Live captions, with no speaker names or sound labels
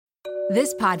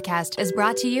This podcast is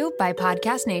brought to you by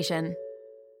Podcast Nation.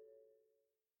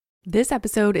 This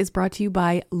episode is brought to you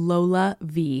by Lola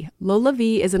V. Lola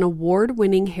V is an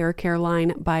award-winning hair care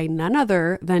line by none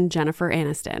other than Jennifer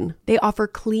Aniston. They offer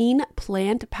clean,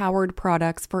 plant-powered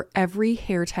products for every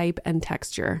hair type and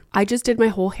texture. I just did my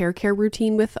whole hair care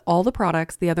routine with all the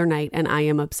products the other night, and I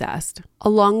am obsessed.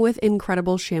 Along with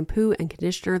incredible shampoo and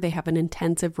conditioner, they have an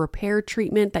intensive repair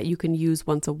treatment that you can use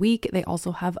once a week. They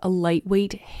also have a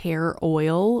lightweight hair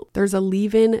oil. There's a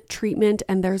leave-in treatment,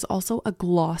 and there's also a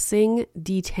glossing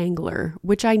detangler,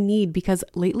 which I need because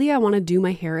lately I want to do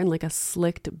my hair in like a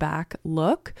slicked back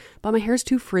look, but my hair's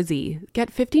too frizzy.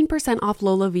 Get 15% off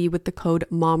Lola V with the code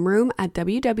MOMROOM at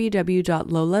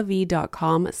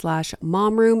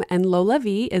www.lolav.com/momroom, and Lola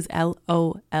V is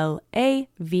LOLAVIE.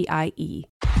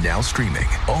 Now streaming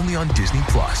only on Disney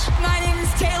Plus. My name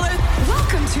is Taylor.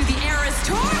 Welcome to the Eras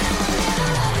Tour.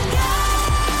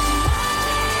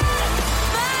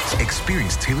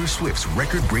 Experience Taylor Swift's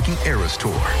record-breaking Eras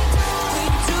Tour.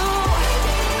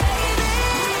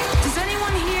 Does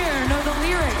anyone here know the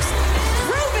lyrics?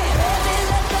 Prove it!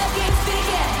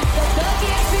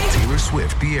 Taylor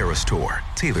Swift The Eras Tour,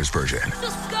 Taylor's version,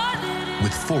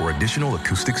 with 4 additional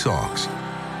acoustic songs.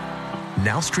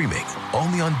 Now streaming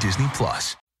only on Disney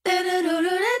Plus.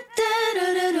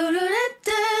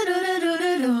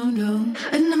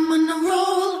 And I'm on a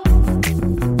roll.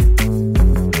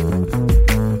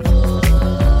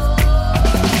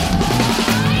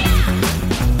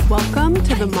 Welcome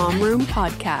to the Mom Room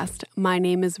podcast. My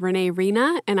name is Renee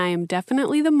Rena, and I am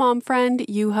definitely the mom friend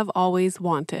you have always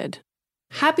wanted.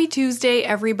 Happy Tuesday,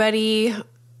 everybody.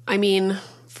 I mean,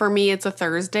 for me, it's a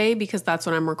Thursday because that's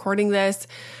when I'm recording this.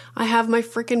 I have my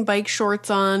freaking bike shorts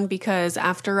on because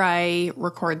after I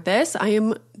record this, I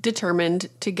am determined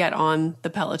to get on the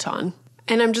Peloton.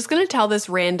 And I'm just going to tell this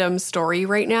random story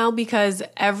right now because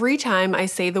every time I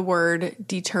say the word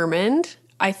determined,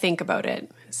 I think about it.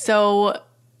 So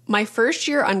my first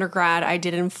year undergrad, I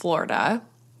did in Florida,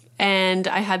 and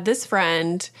I had this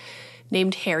friend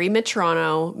named Harry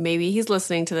Mitrano. Maybe he's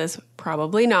listening to this,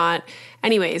 probably not.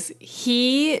 Anyways,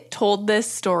 he told this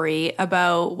story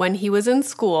about when he was in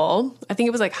school. I think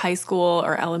it was like high school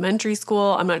or elementary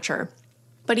school. I'm not sure.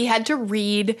 But he had to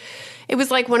read. It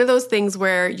was like one of those things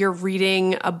where you're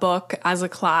reading a book as a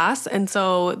class. And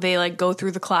so they like go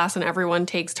through the class and everyone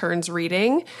takes turns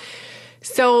reading.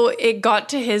 So it got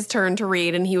to his turn to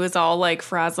read and he was all like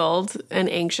frazzled and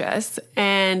anxious.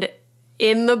 And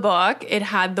in the book, it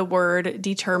had the word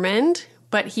determined,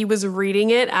 but he was reading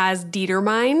it as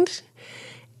determined.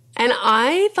 And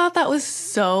I thought that was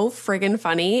so friggin'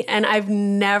 funny. And I've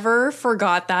never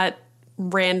forgot that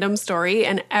random story.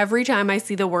 And every time I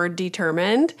see the word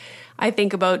determined, I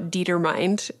think about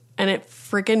determined. And it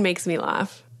friggin' makes me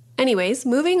laugh. Anyways,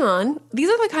 moving on.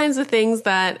 These are the kinds of things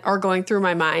that are going through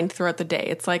my mind throughout the day.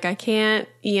 It's like I can't,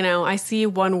 I see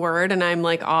one word and I'm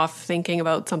like off thinking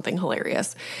about something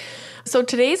hilarious. So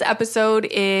today's episode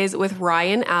is with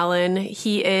Ryan Allen.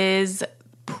 He is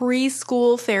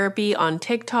preschool therapy on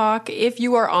TikTok. If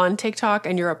you are on TikTok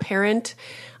and you're a parent,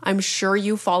 I'm sure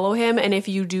you follow him. And if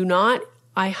you do not,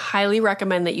 I highly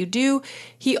recommend that you do.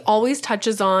 He always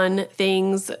touches on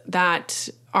things that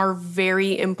are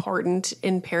very important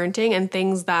in parenting and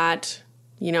things that,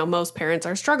 most parents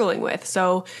are struggling with.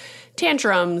 So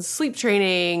tantrums, sleep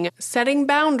training, setting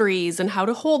boundaries, and how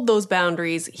to hold those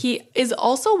boundaries. He is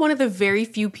also one of the very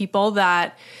few people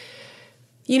that,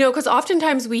 because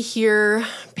oftentimes we hear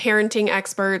parenting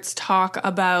experts talk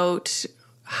about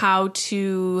how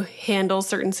to handle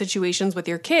certain situations with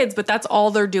your kids, but that's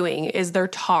all they're doing is they're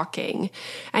talking.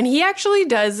 And he actually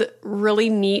does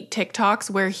really neat TikToks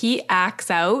where he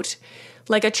acts out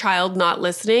like a child not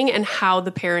listening and how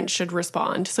the parent should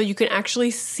respond. So you can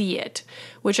actually see it,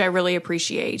 which I really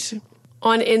appreciate.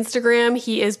 On Instagram,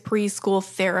 he is preschool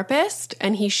therapist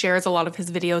and he shares a lot of his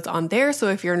videos on there. So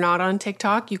if you're not on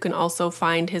TikTok, you can also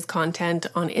find his content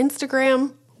on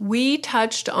Instagram. We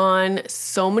touched on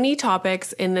so many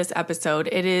topics in this episode.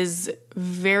 It is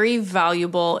very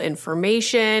valuable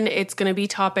information. It's going to be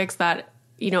topics that,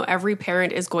 every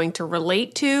parent is going to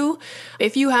relate to.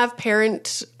 If you have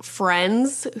parent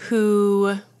friends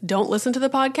who don't listen to the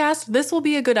podcast, this will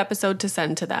be a good episode to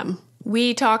send to them.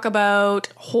 We talk about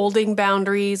holding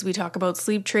boundaries. We talk about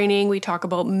sleep training. We talk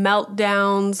about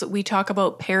meltdowns. We talk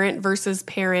about parent versus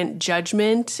parent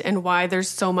judgment and why there's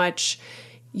so much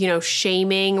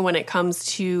shaming when it comes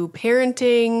to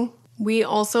parenting. We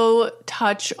also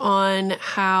touch on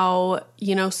how,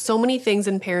 so many things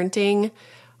in parenting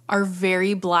are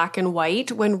very black and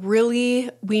white when really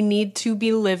we need to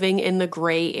be living in the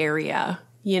gray area,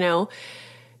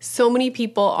 So many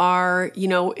people are,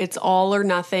 it's all or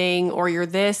nothing, or you're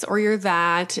this or you're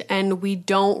that. And we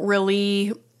don't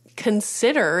really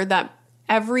consider that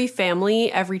every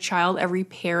family, every child, every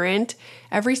parent,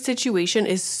 every situation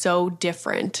is so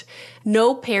different.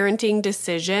 No parenting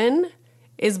decision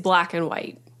is black and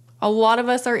white. A lot of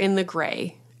us are in the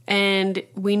gray. And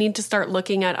we need to start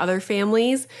looking at other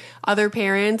families, other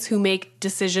parents who make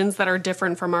decisions that are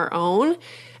different from our own,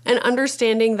 and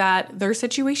understanding that their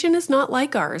situation is not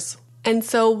like ours. And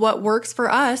so what works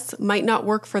for us might not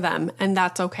work for them, and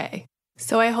that's okay.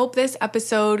 So I hope this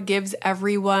episode gives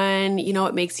everyone,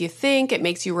 it makes you think, it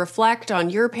makes you reflect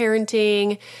on your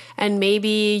parenting, and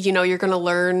maybe, you're going to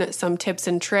learn some tips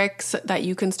and tricks that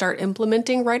you can start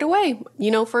implementing right away.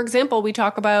 For example, we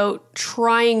talk about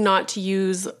trying not to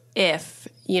use if,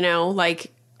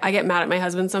 like I get mad at my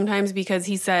husband sometimes because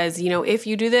he says, if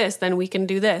you do this, then we can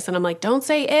do this. And I'm like, don't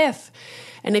say if.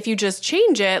 And if you just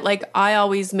change it, like I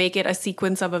always make it a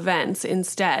sequence of events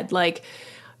instead, like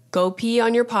go pee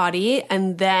on your potty,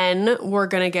 and then we're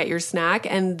going to get your snack,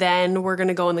 and then we're going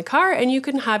to go in the car, and you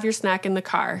can have your snack in the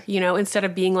car, instead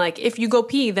of being like, if you go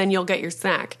pee, then you'll get your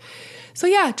snack. So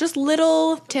yeah, just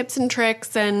little tips and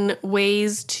tricks and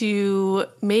ways to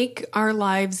make our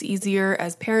lives easier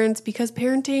as parents, because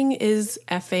parenting is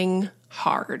effing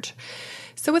hard.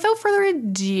 So without further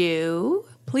ado,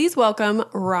 please welcome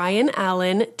Ryan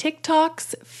Allen,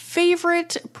 TikTok's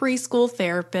favorite preschool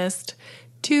therapist,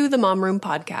 to the Mom Room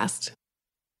podcast.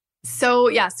 So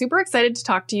yeah, super excited to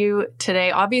talk to you today.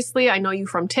 Obviously, I know you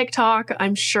from TikTok.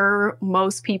 I'm sure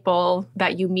most people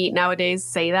that you meet nowadays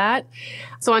say that.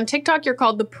 So on TikTok, you're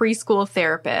called the preschool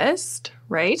therapist,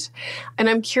 right? And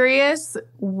I'm curious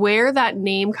where that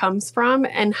name comes from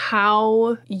and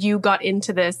how you got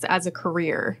into this as a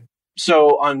career.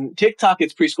 So on TikTok,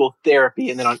 it's preschool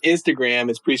therapy. And then on Instagram,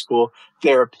 it's preschool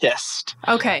therapist.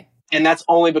 Okay. And that's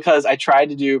only because I tried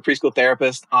to do preschool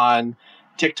therapist on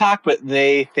TikTok, but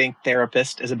they think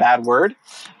therapist is a bad word.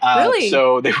 Really?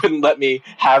 So they wouldn't let me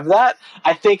have that.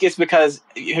 I think it's because,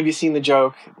 have you seen the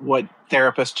joke, what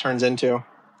therapist turns into,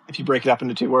 if you break it up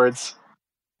into two words?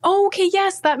 Oh, okay.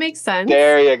 Yes, that makes sense.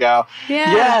 There you go.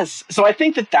 Yeah. Yes. So I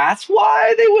think that's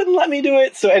why they wouldn't let me do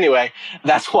it. So anyway,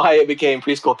 that's why it became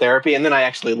preschool therapy. And then I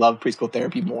actually love preschool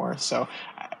therapy more. So,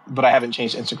 but I haven't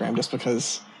changed Instagram just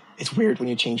because it's weird when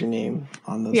you change your name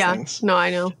on those things. No, I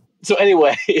know. So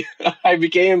anyway, I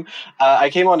came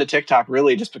onto TikTok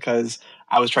really just because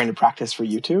I was trying to practice for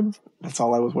YouTube. That's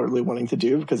all I was really wanting to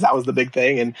do, because that was the big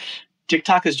thing. And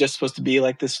TikTok is just supposed to be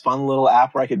like this fun little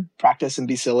app where I could practice and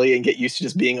be silly and get used to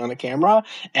just being on a camera.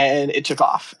 And it took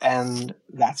off. And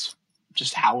that's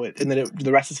just how and then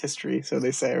the rest is history, so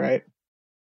they say, right?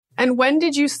 And when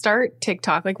did you start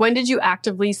TikTok? Like, when did you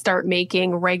actively start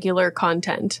making regular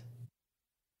content?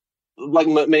 Like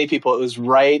many people, it was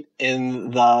right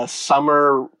in the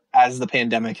summer as the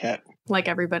pandemic hit. Like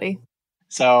everybody.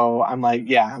 So I'm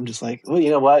just like, well,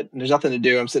 you know what? There's nothing to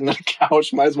do. I'm sitting on a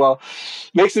couch. Might as well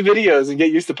make some videos and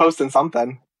get used to posting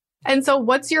something. And so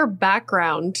what's your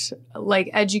background,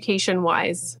 like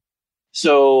education-wise?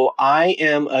 So I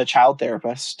am a child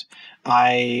therapist.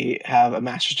 I have a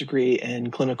master's degree in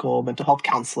clinical mental health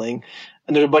counseling.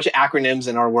 And there's a bunch of acronyms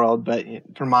in our world, but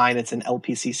for mine, it's an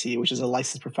LPCC, which is a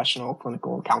licensed professional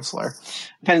clinical counselor.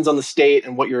 Depends on the state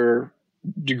and what your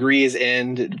degree is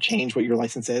in to change what your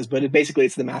license is. But basically,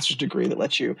 it's the master's degree that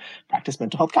lets you practice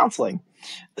mental health counseling.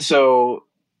 So,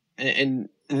 and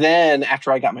then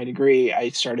after I got my degree,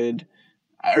 I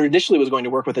initially was going to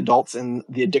work with adults in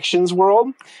the addictions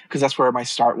world, because that's where my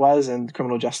start was in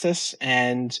criminal justice.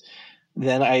 And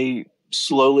then I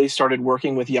slowly started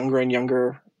working with younger and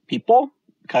younger people,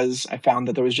 because I found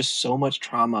that there was just so much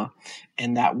trauma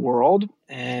in that world.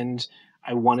 And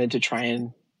I wanted to try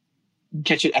and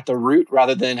catch it at the root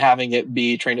rather than having it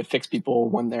be trying to fix people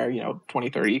when they're, 20,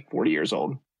 30, 40 years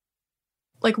old.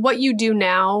 Like what you do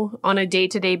now on a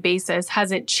day-to-day basis,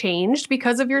 has it changed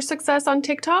because of your success on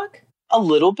TikTok? A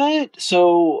little bit.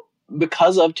 So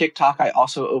because of TikTok, I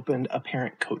also opened a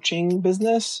parent coaching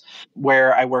business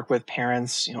where I work with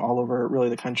parents, all over really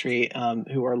the country,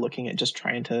 who are looking at just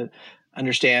trying to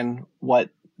understand what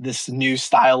this new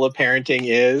style of parenting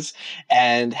is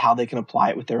and how they can apply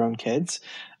it with their own kids.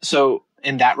 So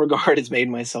in that regard, it's made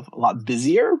myself a lot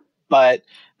busier. But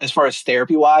as far as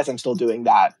therapy wise, I'm still doing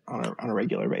that on a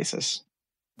regular basis.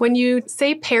 When you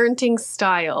say parenting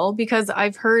style, because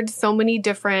I've heard so many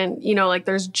different, like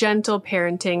there's gentle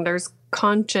parenting, there's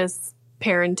conscious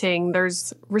parenting,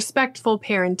 there's respectful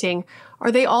parenting.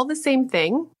 Are they all the same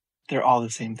thing? They're all the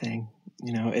same thing.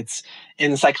 It's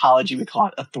in psychology, we call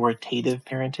it authoritative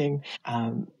parenting.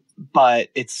 But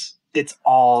it's it's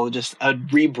all just a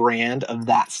rebrand of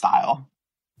that style.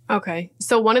 Okay.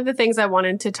 So one of the things I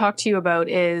wanted to talk to you about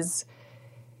is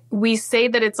we say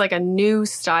that it's like a new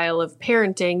style of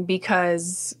parenting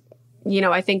because,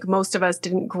 I think most of us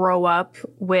didn't grow up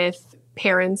with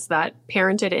parents that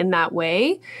parented in that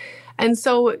way. And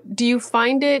so do you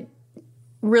find it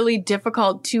really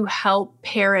difficult to help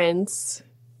parents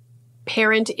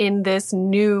parent in this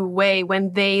new way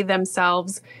when they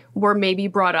themselves were maybe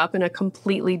brought up in a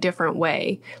completely different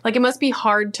way? Like, it must be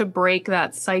hard to break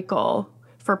that cycle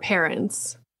for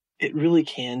parents. It really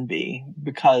can be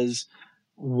because,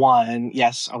 one,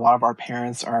 yes, a lot of our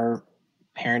parents are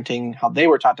parenting how they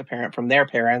were taught to parent from their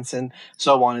parents and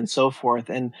so on and so forth.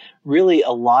 And really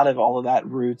a lot of all of that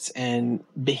roots in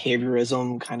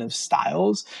behaviorism kind of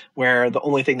styles where the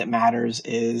only thing that matters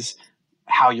is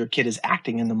how your kid is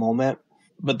acting in the moment.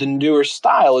 But the newer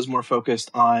style is more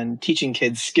focused on teaching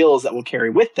kids skills that will carry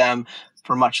with them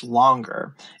for much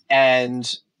longer. And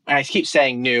I keep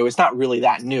saying new, it's not really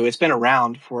that new. It's been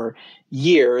around for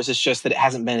years. It's just that it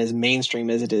hasn't been as mainstream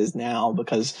as it is now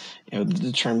because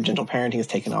the term gentle parenting has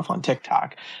taken off on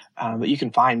TikTok. But you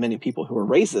can find many people who are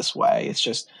raised this way. It's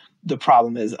just the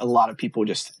problem is a lot of people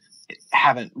just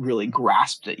haven't really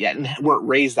grasped it yet and weren't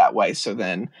raised that way. So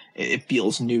then it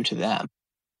feels new to them.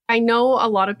 I know a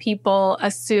lot of people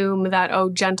assume that,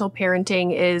 gentle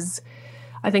parenting is,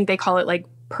 I think they call it like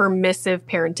permissive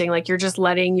parenting. Like you're just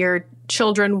letting your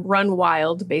children run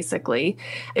wild, basically.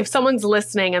 If someone's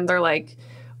listening and they're like,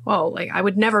 well, like I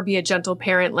would never be a gentle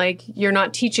parent. Like you're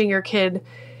not teaching your kid,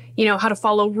 how to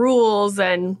follow rules.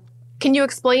 And can you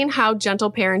explain how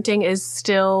gentle parenting is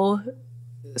still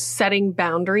setting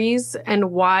boundaries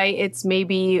and why it's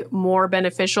maybe more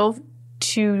beneficial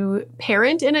to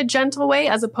parent in a gentle way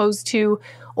as opposed to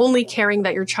only caring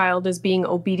that your child is being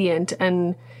obedient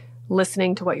and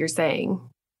listening to what you're saying?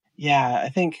 Yeah, I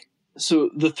think so.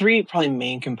 The three probably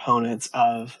main components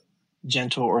of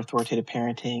gentle or authoritative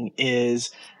parenting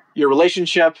is your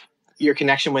relationship, your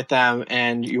connection with them,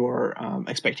 and your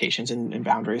expectations and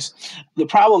boundaries. The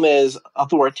problem is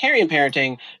authoritarian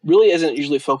parenting really isn't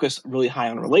usually focused really high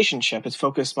on relationship. It's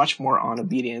focused much more on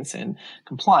obedience and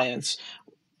compliance.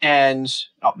 And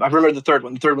I remember the third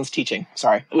one. The third one's teaching.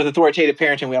 Sorry. With authoritative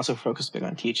parenting, we also focus big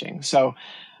on teaching. So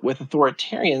with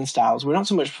authoritarian styles, we're not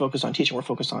so much focused on teaching. We're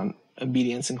focused on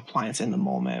obedience and compliance in the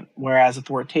moment. Whereas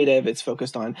authoritative, it's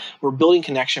focused on we're building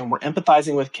connection. We're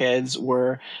empathizing with kids.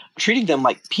 We're treating them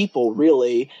like people,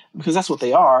 really, because that's what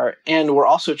they are. And we're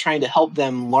also trying to help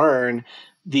them learn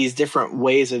these different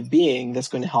ways of being that's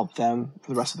going to help them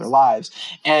for the rest of their lives.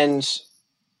 And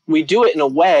we do it in a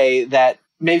way that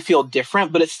may feel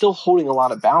different, but it's still holding a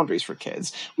lot of boundaries for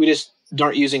kids. We just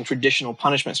aren't using traditional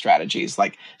punishment strategies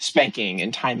like spanking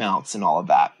and timeouts and all of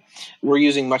that. We're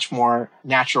using much more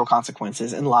natural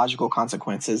consequences and logical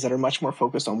consequences that are much more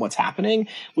focused on what's happening,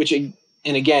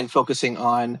 and again, focusing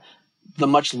on the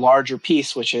much larger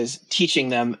piece, which is teaching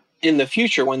them in the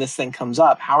future when this thing comes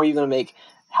up, how are you going to make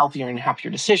healthier and happier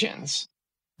decisions?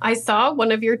 I saw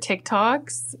one of your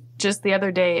TikToks just the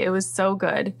other day. It was so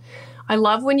good. I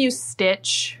love when you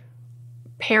stitch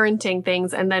parenting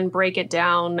things and then break it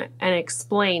down and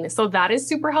explain. So that is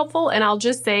super helpful. And I'll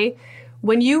just say,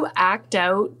 when you act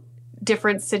out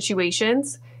different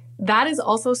situations, that is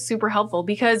also super helpful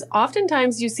because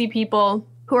oftentimes you see people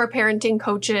who are parenting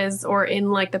coaches or in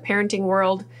like the parenting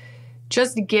world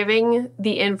just giving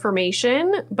the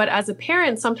information. But as a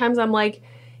parent, sometimes I'm like,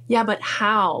 yeah, but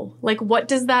how? Like, what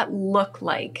does that look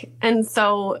like? And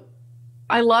so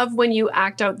I love when you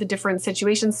act out the different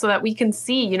situations so that we can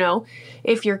see,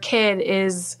 if your kid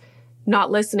is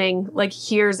not listening, like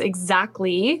here's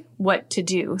exactly what to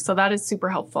do. So that is super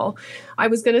helpful. I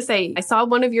was going to say, I saw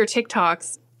one of your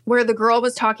TikToks where the girl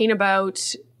was talking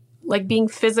about like being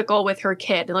physical with her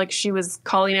kid. Like she was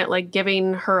calling it like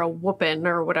giving her a whooping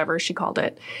or whatever she called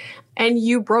it. And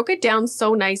you broke it down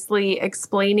so nicely,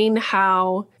 explaining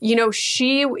how,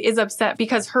 she is upset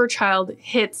because her child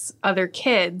hits other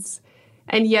kids.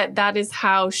 And yet that is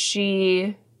how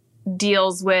she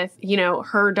deals with,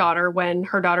 her daughter when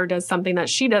her daughter does something that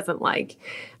she doesn't like.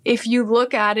 If you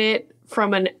look at it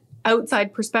from an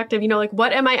outside perspective, like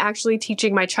what am I actually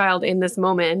teaching my child in this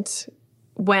moment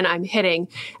when I'm hitting?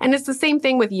 And it's the same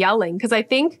thing with yelling, because I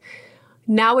think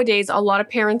nowadays a lot of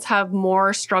parents have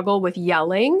more struggle with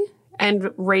yelling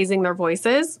and raising their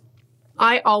voices.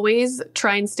 I always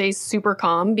try and stay super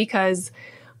calm because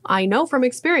I know from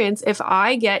experience, if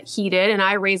I get heated and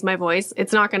I raise my voice,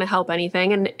 it's not going to help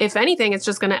anything. And if anything, it's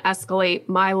just going to escalate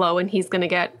my low and he's going to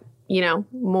get,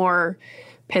 more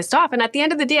pissed off. And at the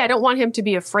end of the day, I don't want him to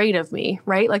be afraid of me,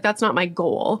 right? Like that's not my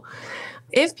goal.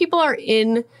 If people are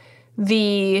in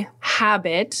the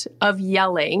habit of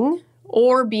yelling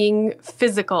or being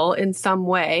physical in some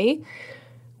way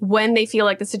when they feel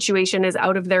like the situation is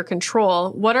out of their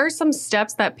control, what are some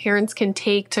steps that parents can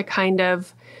take to kind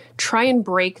of try and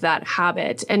break that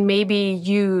habit and maybe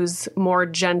use more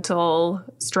gentle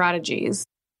strategies?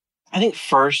 I think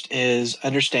first is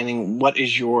understanding what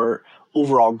is your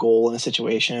overall goal in a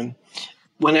situation.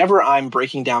 Whenever I'm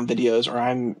breaking down videos or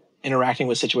I'm interacting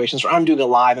with situations or I'm doing a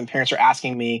live and parents are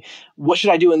asking me, what should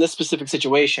I do in this specific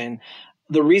situation?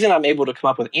 The reason I'm able to come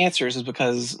up with answers is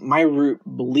because my root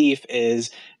belief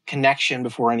is connection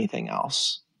before anything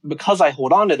else. Because I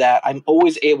hold on to that, I'm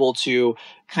always able to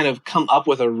kind of come up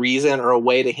with a reason or a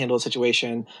way to handle a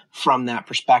situation from that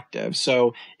perspective.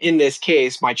 So in this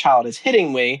case, my child is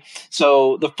hitting me.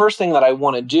 So the first thing that I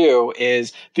want to do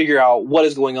is figure out what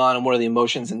is going on and what are the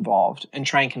emotions involved and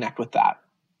try and connect with that.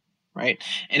 Right.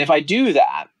 And if I do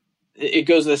that, it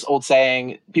goes to this old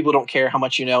saying, people don't care how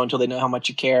much you know until they know how much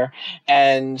you care.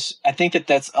 And I think that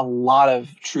that's a lot of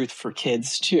truth for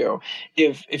kids too.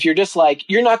 If you're just like,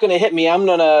 you're not going to hit me, I'm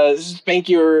going to spank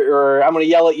you or I'm going to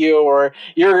yell at you, or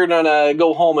you're going to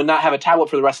go home and not have a tablet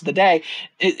for the rest of the day.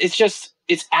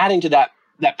 It's adding to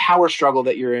that power struggle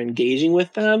that you're engaging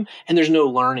with them. And there's no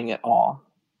learning at all.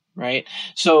 Right.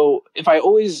 So if I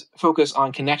always focus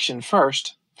on connection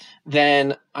first,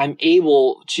 then I'm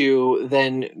able to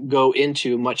then go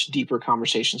into much deeper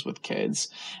conversations with kids.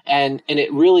 And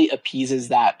it really appeases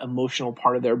that emotional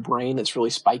part of their brain that's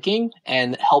really spiking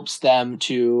and helps them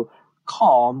to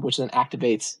calm, which then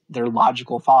activates their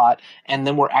logical thought. And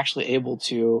then we're actually able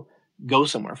to go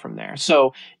somewhere from there.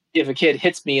 So if a kid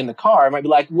hits me in the car, I might be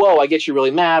like, whoa, I get you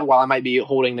really mad, while I might be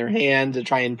holding their hand to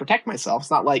try and protect myself.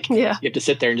 It's not like you have to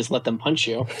sit there and just let them punch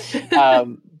you.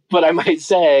 But I might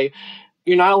say,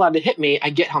 you're not allowed to hit me.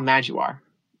 I get how mad you are.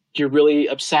 You're really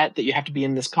upset that you have to be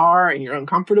in this car and you're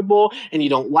uncomfortable and you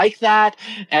don't like that.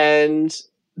 And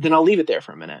then I'll leave it there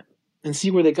for a minute and see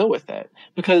where they go with it.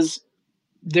 Because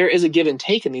there is a give and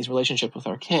take in these relationships with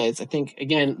our kids. I think,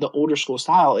 again, the older school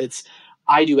style, it's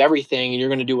I do everything and you're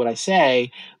going to do what I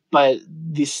say. But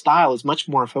this style is much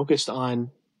more focused on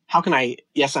how can I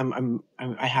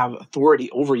have authority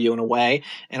over you in a way,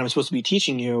 and I'm supposed to be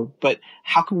teaching you, but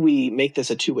how can we make this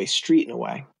a two-way street in a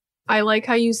way? I like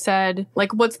how you said,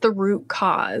 like, what's the root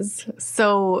cause?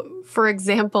 So, for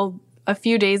example, a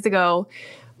few days ago,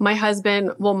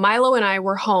 Milo and I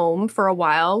were home for a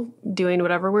while doing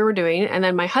whatever we were doing. And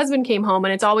then my husband came home,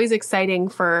 and it's always exciting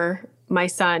for my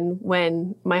son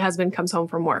when my husband comes home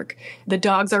from work. The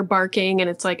dogs are barking and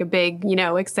it's like a big,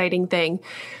 exciting thing.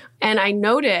 And I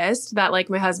noticed that my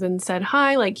my husband said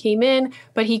hi, came in,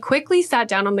 but he quickly sat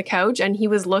down on the couch and he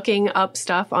was looking up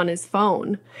stuff on his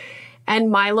phone. And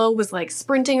Milo was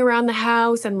sprinting around the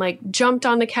house and jumped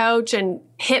on the couch and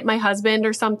hit my husband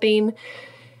or something.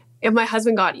 And my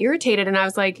husband got irritated and I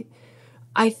was like,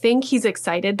 I think he's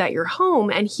excited that you're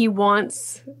home and he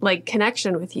wants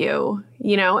connection with you,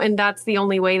 and that's the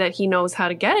only way that he knows how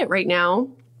to get it right now.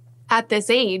 At this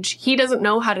age, he doesn't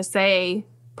know how to say,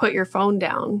 put your phone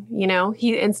down,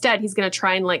 he's going to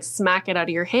try and smack it out of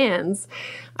your hands.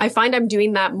 I find I'm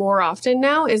doing that more often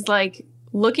now is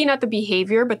looking at the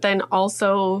behavior, but then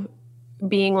also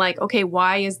being okay,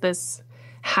 why is this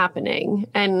happening?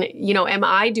 And, am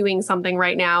I doing something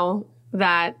right now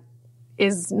that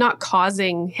is not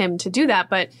causing him to do that,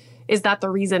 but is that the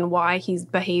reason why he's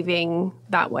behaving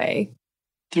that way?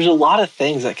 There's a lot of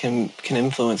things that can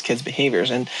influence kids'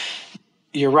 behaviors. And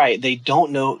you're right. They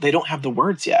don't have the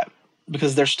words yet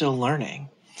because they're still learning.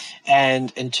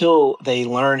 And until they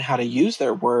learn how to use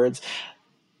their words,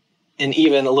 and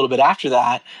even a little bit after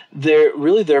that, their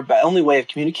only way of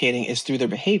communicating is through their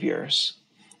behaviors.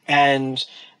 And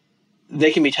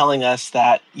they can be telling us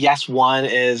that, yes, one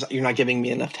is you're not giving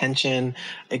me enough attention.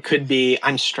 It could be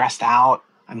I'm stressed out.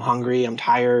 I'm hungry, I'm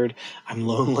tired, I'm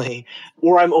lonely,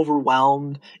 or I'm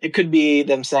overwhelmed. It could be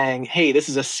them saying, hey, this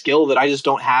is a skill that I just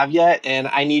don't have yet, and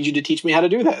I need you to teach me how to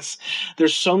do this.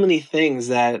 There's so many things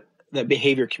that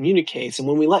behavior communicates, and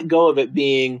when we let go of it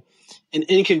being an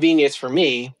inconvenience for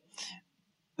me,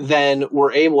 then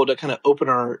we're able to kind of open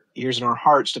our ears and our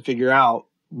hearts to figure out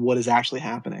what is actually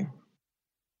happening.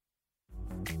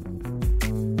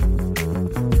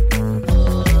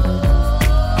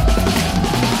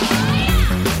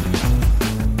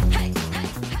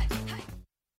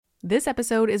 This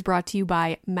episode is brought to you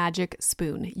by Magic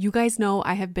Spoon. You guys know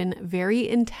I have been very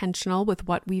intentional with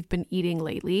what we've been eating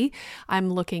lately. I'm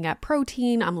looking at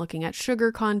protein, I'm looking at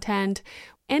sugar content,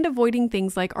 and avoiding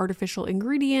things like artificial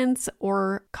ingredients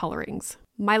or colorings.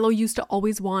 Milo used to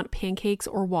always want pancakes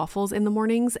or waffles in the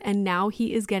mornings, and now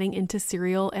he is getting into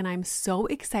cereal, and I'm so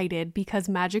excited because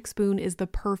Magic Spoon is the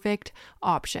perfect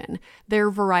option.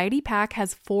 Their variety pack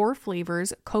has 4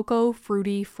 flavors: cocoa,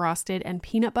 fruity, frosted, and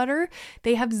peanut butter.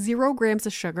 They have 0 grams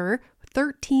of sugar,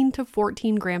 13 to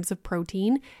 14 grams of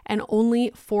protein, and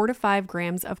only 4 to 5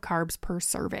 grams of carbs per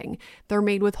serving. They're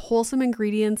made with wholesome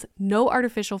ingredients, no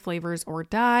artificial flavors or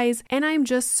dyes, and I'm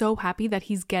just so happy that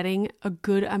he's getting a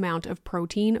good amount of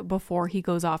protein before he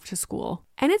goes off to school.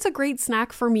 And it's a great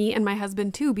snack for me and my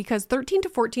husband too, because 13 to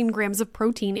 14 grams of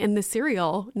protein in the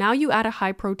cereal, now you add a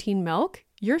high protein milk,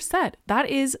 you're set. That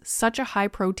is such a high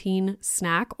protein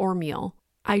snack or meal.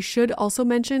 I should also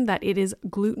mention that it is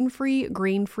gluten-free,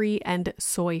 grain-free, and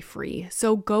soy-free.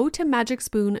 So go to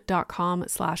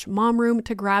magicspoon.com/momroom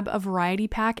to grab a variety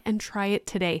pack and try it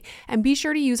today. And be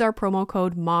sure to use our promo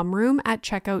code MOMROOM at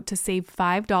checkout to save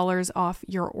 $5 off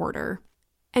your order.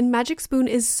 And Magic Spoon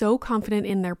is so confident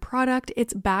in their product,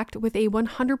 it's backed with a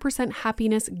 100%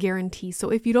 happiness guarantee. So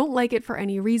if you don't like it for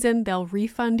any reason, they'll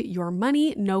refund your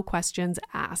money, no questions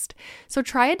asked. So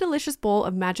try a delicious bowl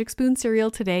of Magic Spoon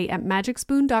cereal today at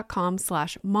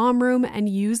magicspoon.com/momroom and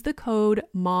use the code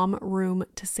MOMROOM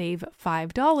to save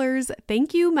 $5.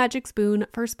 Thank you, Magic Spoon,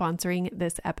 for sponsoring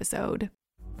this episode.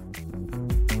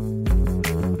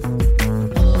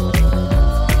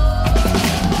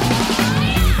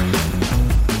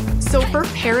 So for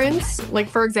parents, like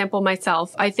for example,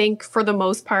 myself, I think for the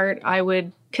most part, I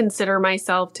would consider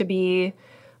myself to be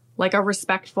like a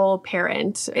respectful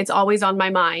parent. It's always on my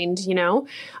mind, you know.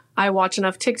 I watch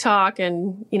enough TikTok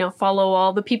and, you know, follow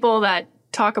all the people that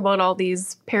talk about all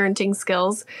these parenting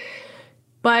skills.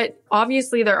 But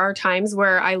obviously there are times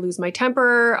where I lose my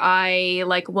temper. I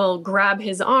will grab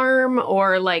his arm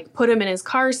or put him in his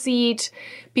car seat,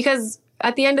 because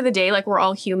at the end of the day, we're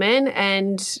all human.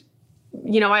 And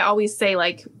you know, I always say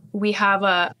we have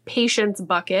a patience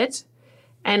bucket,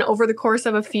 and over the course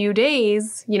of a few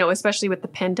days, you know, especially with the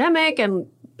pandemic and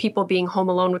people being home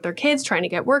alone with their kids, trying to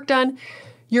get work done,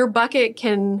 your bucket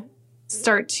can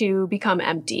start to become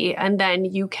empty, and then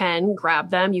you can grab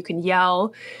them, you can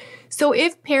yell. So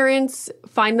if parents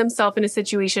find themselves in a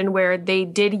situation where they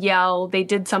did yell, they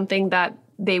did something that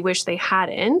they wish they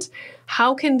hadn't,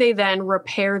 how can they then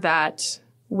repair that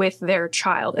with their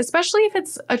child, especially if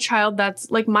it's a child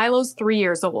that's Milo's 3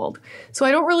 years old. So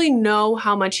I don't really know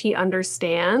how much he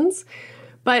understands,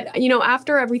 but you know,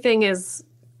 after everything is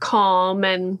calm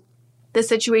and the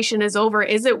situation is over,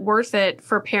 is it worth it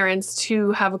for parents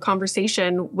to have a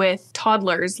conversation with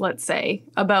toddlers, let's say,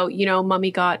 about, you know,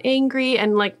 mommy got angry,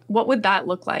 and what would that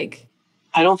look like?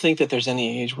 I don't think that there's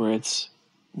any age where it's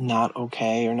not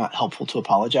okay or not helpful to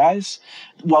apologize.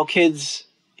 While kids,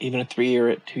 even a 3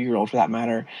 or 2-year-old for that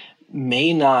matter,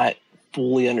 may not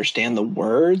fully understand the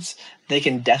words, they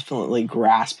can definitely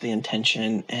grasp the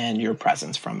intention and your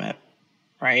presence from it,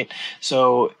 right?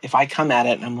 So if I come at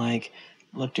it and I'm like,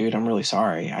 look, dude, I'm really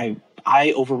sorry. I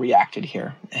overreacted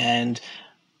here, and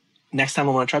next time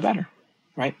I want to try better,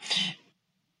 right?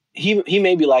 He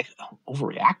may be like, oh,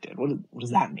 overreacted? What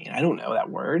does that mean? I don't know that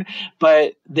word.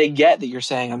 But they get that you're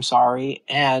saying, I'm sorry,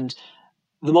 and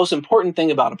the most important thing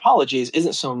about apologies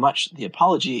isn't so much the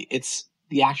apology, it's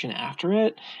the action after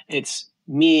it. It's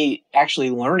me actually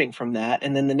learning from that.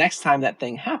 And then the next time that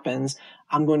thing happens,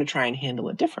 I'm going to try and handle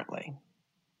it differently.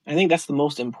 I think that's the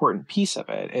most important piece of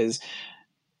it, is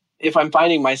if I'm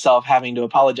finding myself having to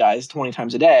apologize 20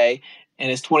 times a day,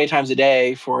 and it's 20 times a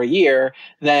day for a year,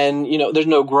 then, you know, there's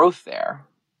no growth there.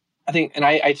 I think, and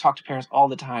I talk to parents all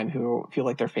the time who feel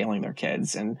like they're failing their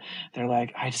kids, and they're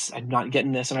like, I'm not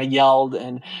getting this, and I yelled,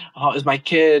 and is my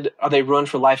kid, are they ruined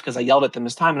for life because I yelled at them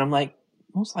this time? And I'm like,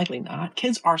 most likely not.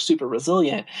 Kids are super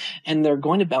resilient, and they're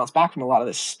going to bounce back from a lot of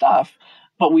this stuff,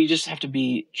 but we just have to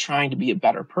be trying to be a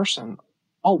better person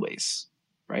always,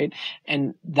 right?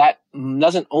 And that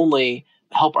doesn't only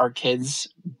help our kids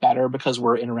better because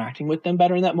we're interacting with them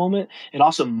better in that moment, it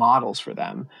also models for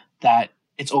them that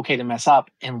it's okay to mess up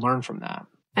and learn from that.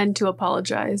 And to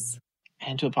apologize.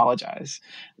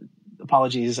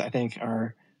 Apologies, I think,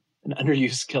 are an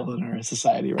underused skill in our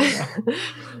society right now.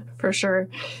 For sure.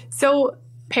 So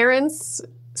parents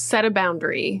set a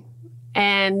boundary.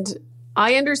 And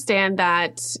I understand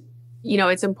that, you know,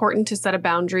 it's important to set a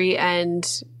boundary and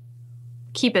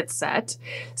keep it set.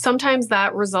 Sometimes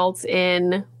that results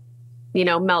in, you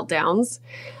know, meltdowns.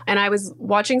 And I was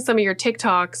watching some of your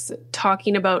TikToks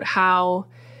talking about how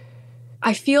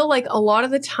I feel like a lot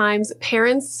of the times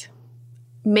parents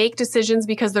make decisions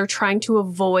because they're trying to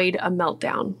avoid a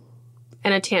meltdown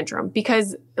and a tantrum,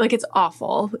 because it's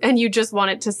awful and you just want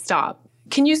it to stop.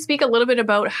 Can you speak a little bit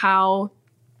about how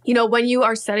you know, when you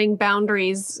are setting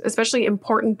boundaries, especially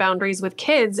important boundaries with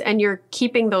kids, and you're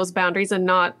keeping those boundaries and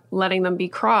not letting them be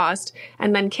crossed,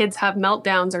 and then kids have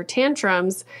meltdowns or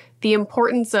tantrums, the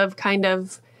importance of kind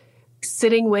of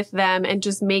sitting with them and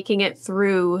just making it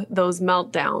through those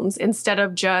meltdowns instead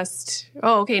of just,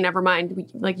 oh, okay, never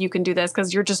mind. Like, you can do this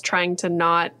because you're just trying to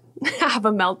not have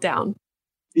a meltdown.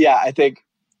 Yeah, I think,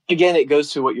 again, it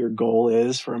goes to what your goal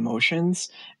is for emotions.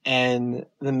 And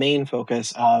the main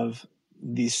focus of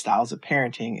these styles of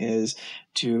parenting is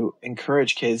to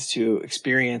encourage kids to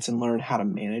experience and learn how to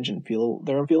manage and feel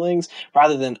their own feelings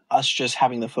rather than us just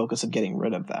having the focus of getting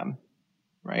rid of them.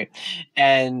 Right.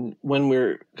 And when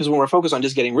we're focused on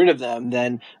just getting rid of them,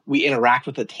 then we interact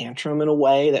with the tantrum in a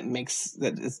way that makes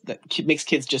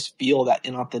kids just feel that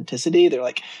inauthenticity. They're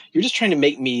like, you're just trying to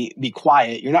make me be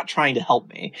quiet. You're not trying to help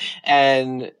me.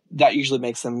 And that usually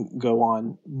makes them go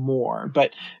on more.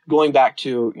 But going back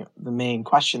to the main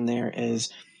question there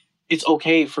is, it's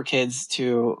okay for kids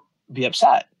to be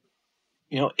upset.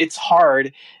 It's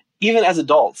hard. Even as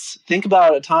adults, think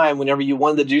about a time whenever you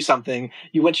wanted to do something,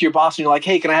 you went to your boss and you're like,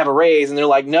 hey, can I have a raise? And they're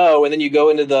like, no. And then you go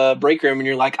into the break room and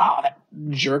you're like, oh, that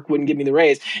jerk wouldn't give me the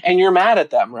raise. And you're mad at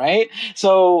them, right?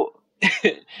 So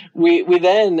we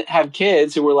then have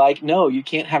kids who were like, no, you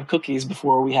can't have cookies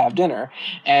before we have dinner.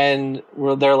 And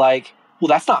they're like, well,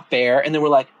 that's not fair. And then we're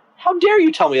like, how dare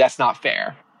you tell me that's not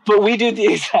fair? But we do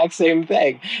the exact same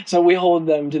thing. So we hold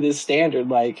them to this standard,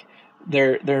 like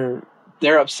they're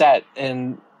upset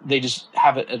and they just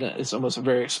have it in it's almost a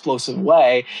very explosive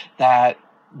way that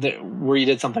where you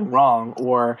did something wrong,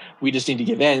 or we just need to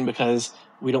give in because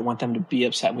we don't want them to be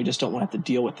upset and we just don't want to have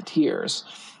to deal with the tears.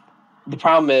 The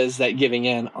problem is that giving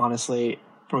in, honestly,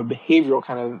 from a behavioral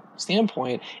kind of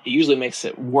standpoint, it usually makes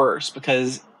it worse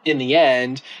because in the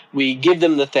end, we give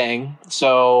them the thing.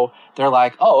 So they're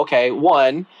like, oh, okay,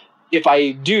 one, if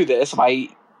I do this, if I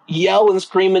yell and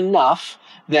scream enough,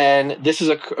 then this is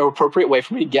an appropriate way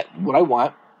for me to get what I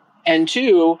want. And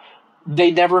two,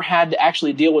 they never had to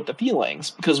actually deal with the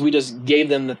feelings because we just gave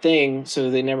them the thing,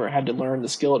 so they never had to learn the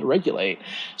skill to regulate.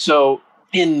 So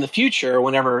in the future,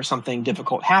 whenever something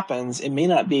difficult happens, it may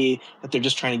not be that they're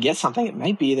just trying to get something. It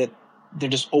might be that they're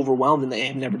just overwhelmed and they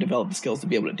have never developed the skills to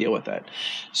be able to deal with it.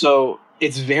 So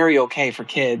it's very okay for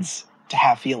kids to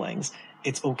have feelings.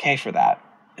 It's okay for that.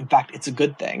 In fact, it's a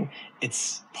good thing.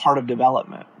 It's part of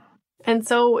development. And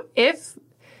so if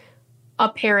a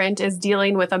parent is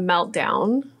dealing with a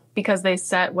meltdown because they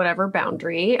set whatever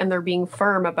boundary and they're being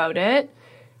firm about it,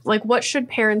 like, what should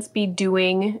parents be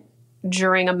doing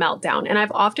during a meltdown? And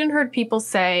I've often heard people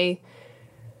say,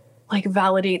 like,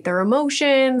 validate their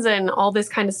emotions and all this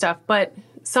kind of stuff. But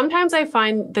sometimes I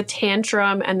find the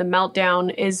tantrum and the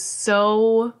meltdown is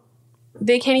so,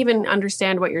 they can't even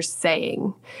understand what you're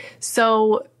saying.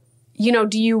 So,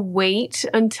 do you wait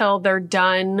until they're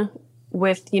done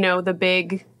with, the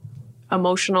big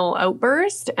emotional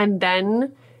outburst and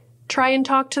then try and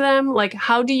talk to them? Like,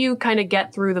 how do you kind of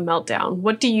get through the meltdown?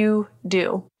 What do you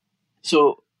do?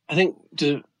 So I think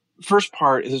the first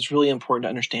part is it's really important to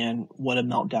understand what a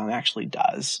meltdown actually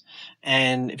does.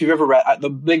 And if you've ever read the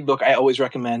big book, I always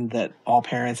recommend that all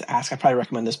parents ask. I probably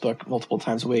recommend this book multiple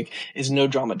times a week, is No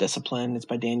Drama Discipline. It's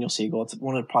by Daniel Siegel. It's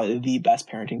one of probably the best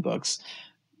parenting books,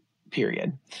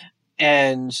 period.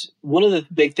 And one of the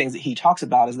big things that he talks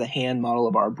about is the hand model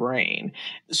of our brain.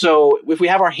 So if we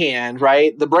have our hand,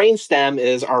 right, the brain stem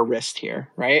is our wrist here,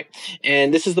 right?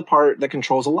 And this is the part that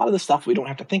controls a lot of the stuff we don't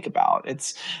have to think about.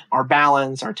 It's our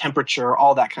balance, our temperature,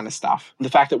 all that kind of stuff. The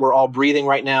fact that we're all breathing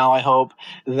right now, I hope,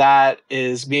 that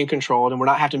is being controlled. And we're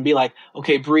not having to be like,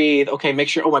 okay, breathe. Okay, make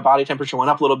sure, my body temperature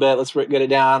went up a little bit. Let's get it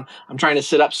down. I'm trying to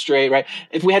sit up straight, right?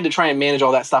 If we had to try and manage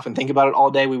all that stuff and think about it all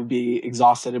day, we would be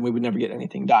exhausted and we would never get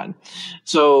anything done.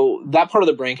 So that part of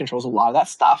the brain controls a lot of that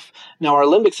stuff. Now, our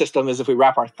limbic system is if we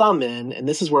wrap our thumb in, and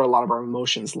this is where a lot of our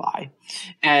emotions lie.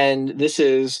 And this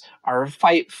is our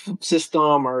fight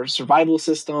system, our survival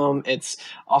system. It's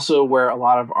also where a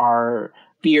lot of our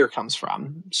fear comes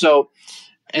from. So,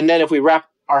 and then if we wrap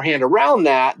our hand around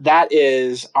that, that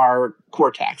is our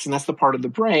cortex. And that's the part of the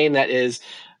brain that is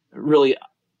really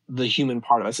the human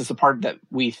part of us. It's the part that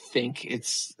we think.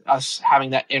 It's us having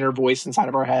that inner voice inside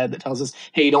of our head that tells us,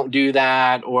 hey, don't do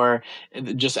that, or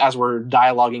just as we're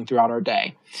dialoguing throughout our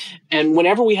day. And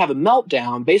whenever we have a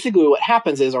meltdown, basically what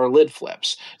happens is our lid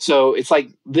flips. So it's like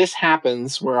this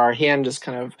happens where our hand just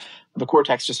kind of, the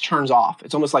cortex just turns off.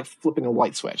 It's almost like flipping a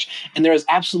light switch. And there is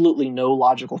absolutely no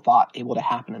logical thought able to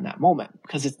happen in that moment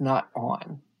because it's not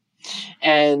on.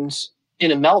 And in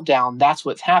a meltdown, that's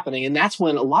what's happening. And that's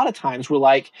when a lot of times we're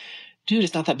like, dude,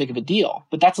 it's not that big of a deal.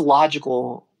 But that's a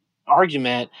logical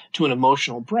argument to an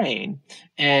emotional brain.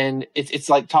 And it's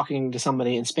like talking to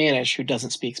somebody in Spanish who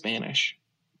doesn't speak Spanish.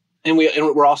 And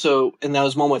we're also in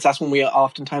those moments, that's when we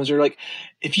oftentimes are like,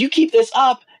 if you keep this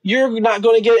up, you're not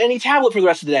going to get any tablet for the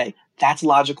rest of the day. That's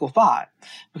logical thought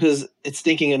because it's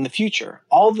thinking in the future.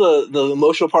 All the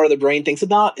emotional part of the brain thinks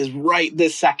about is right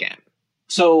this second.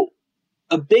 So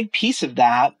a big piece of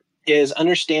that is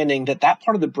understanding that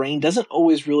part of the brain doesn't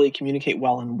always really communicate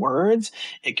well in words.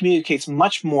 It communicates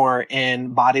much more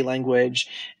in body language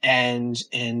and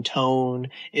in tone.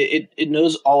 It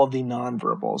knows all of the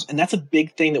nonverbals. And that's a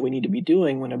big thing that we need to be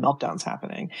doing when a meltdown's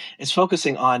happening, is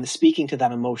focusing on speaking to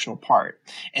that emotional part.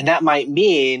 And that might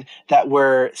mean that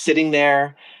we're sitting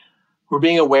there, we're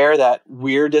being aware that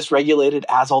we're dysregulated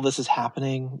as all this is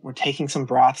happening. We're taking some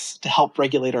breaths to help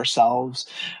regulate ourselves.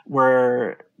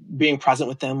 We're being present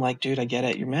with them like, dude, I get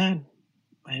it. You're mad.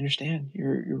 I understand.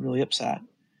 You're really upset.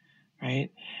 Right?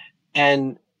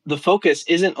 And the focus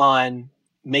isn't on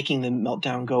making the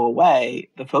meltdown go away.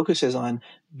 The focus is on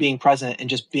being present and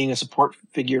just being a support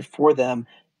figure for them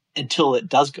until it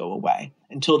does go away,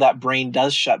 until that brain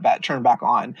does turn back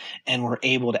on, and we're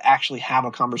able to actually have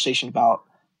a conversation about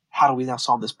how do we now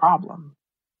solve this problem.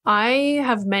 I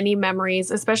have many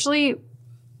memories, especially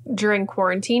during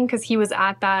quarantine, because he was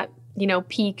at that,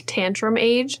 peak tantrum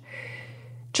age,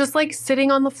 just like sitting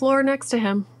on the floor next to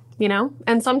him,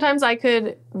 and sometimes I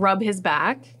could rub his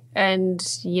back and,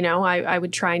 I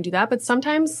would try and do that. But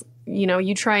sometimes,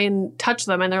 you try and touch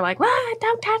them and they're like,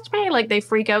 don't touch me. Like they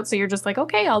freak out. So you're just like,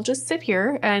 okay, I'll just sit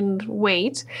here and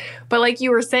wait. But like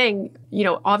you were saying,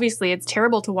 obviously it's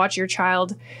terrible to watch your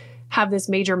child have this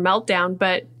major meltdown,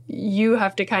 but you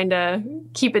have to kind of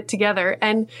keep it together.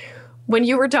 And when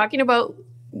you were talking about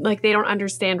like they don't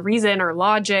understand reason or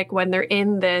logic when they're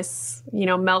in this,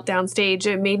 meltdown stage,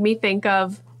 it made me think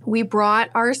of, we brought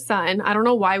our son, I don't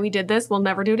know why we did this, we'll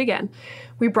never do it again.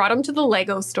 We brought him to the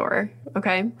Lego store,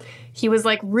 okay? He was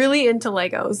like really into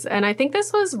Legos, and I think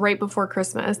this was right before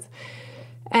Christmas.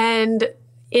 And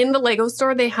in the Lego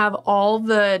store, they have all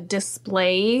the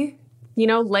display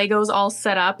Legos all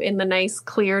set up in the nice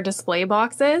clear display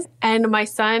boxes. And my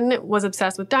son was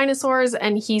obsessed with dinosaurs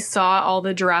and he saw all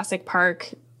the Jurassic Park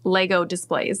Lego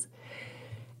displays.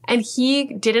 And he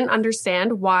didn't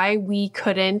understand why we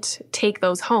couldn't take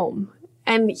those home.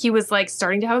 And he was like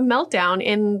starting to have a meltdown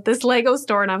in this Lego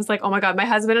store. And I was like, oh my God, my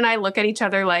husband and I look at each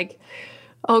other like,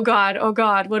 oh God,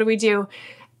 what do we do?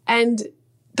 And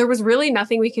there was really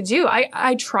nothing we could do.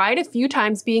 I tried a few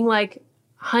times being like,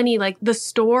 honey, like the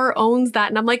store owns that.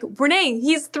 And I'm like, Renee,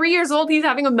 he's 3 years old. He's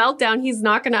having a meltdown. He's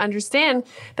not going to understand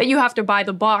that you have to buy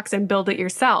the box and build it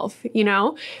yourself,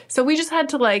 So we just had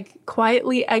to like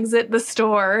quietly exit the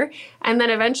store. And then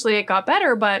eventually it got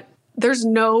better, but there's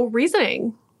no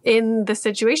reasoning in the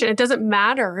situation. It doesn't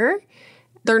matter.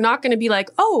 They're not going to be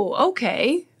like, oh,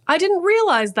 okay, I didn't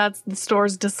realize that's the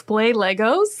store's display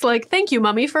Legos. Like, thank you,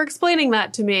 mommy, for explaining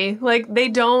that to me. Like they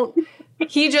don't,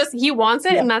 he wants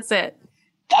it and that's it.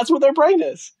 That's what their brain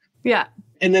is. Yeah.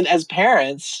 And then as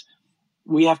parents,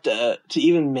 we have to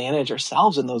even manage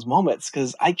ourselves in those moments.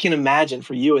 Because I can imagine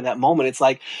for you in that moment, it's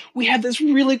like, we had this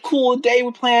really cool day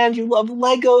we planned. You love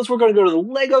Legos. We're going to go to the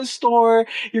Lego store.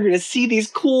 You're going to see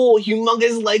these cool,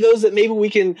 humongous Legos that maybe we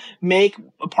can make,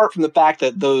 apart from the fact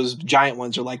that those giant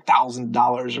ones are like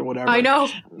 $1,000 or whatever. I know.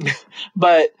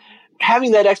 But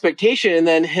having that expectation and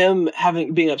then him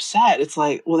being upset, it's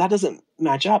like, well, that doesn't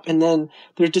match up. And then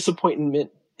there's disappointment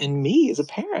in me as a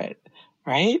parent,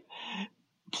 right?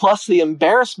 Plus the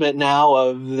embarrassment now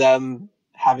of them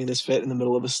having this fit in the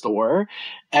middle of a store.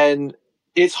 And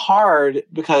it's hard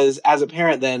because as a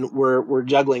parent, then we're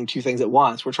juggling two things at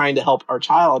once. We're trying to help our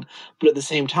child, but at the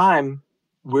same time,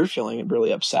 we're feeling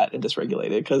really upset and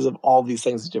dysregulated because of all these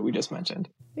things that we just mentioned.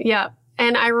 Yeah.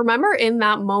 And I remember in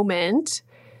that moment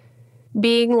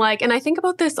being like, and I think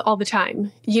about this all the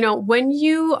time, when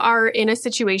you are in a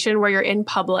situation where you're in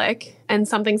public and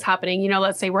something's happening,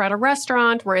 let's say we're at a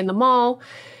restaurant, we're in the mall,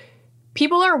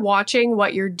 people are watching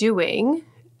what you're doing.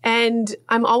 And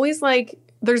I'm always like,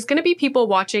 there's going to be people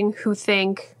watching who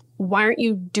think, why aren't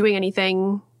you doing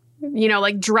anything,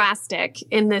 like drastic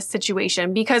in this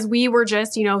situation? Because we were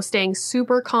just, staying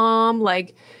super calm.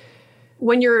 Like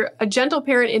when you're a gentle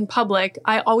parent in public,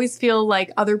 I always feel like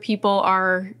other people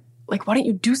are like, why don't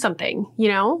you do something,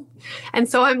 And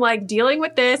so I'm like dealing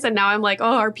with this. And now I'm like,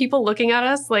 oh, are people looking at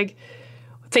us like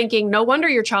thinking, no wonder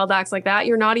your child acts like that.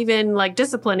 You're not even like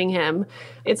disciplining him.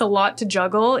 It's a lot to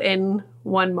juggle in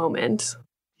one moment.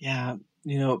 Yeah.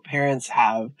 Parents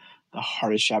have the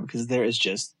hardest job because there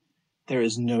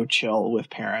is no chill with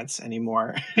parents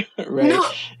anymore, right? No.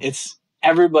 It's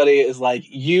everybody is like,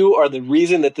 you are the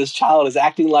reason that this child is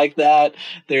acting like that.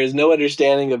 There is no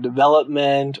understanding of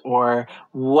development or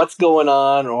what's going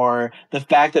on, or the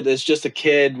fact that it's just a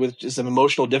kid with just some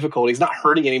emotional difficulty. He's not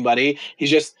hurting anybody.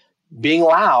 He's just being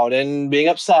loud and being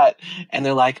upset. And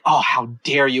they're like, oh, how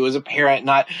dare you as a parent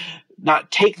not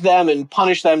take them and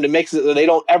punish them to make so that they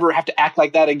don't ever have to act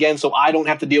like that again, so I don't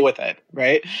have to deal with it,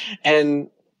 right?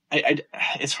 And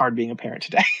it's hard being a parent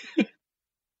today.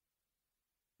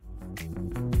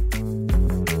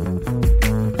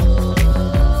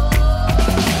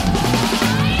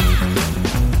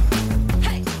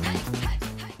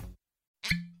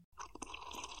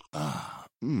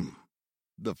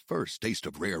 The first taste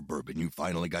of rare bourbon you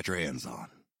finally got your hands on.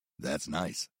 That's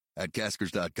nice. At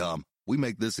Caskers.com, we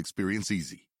make this experience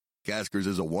easy. Caskers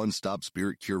is a one-stop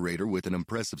spirit curator with an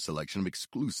impressive selection of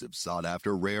exclusive,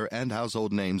 sought-after, rare, and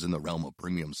household names in the realm of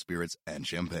premium spirits and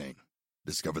champagne.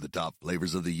 Discover the top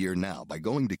flavors of the year now by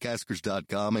going to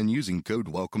Caskers.com and using code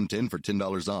WELCOME10 for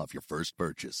 $10 off your first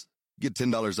purchase. Get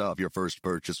 $10 off your first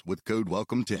purchase with code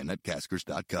WELCOME10 at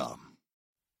Caskers.com.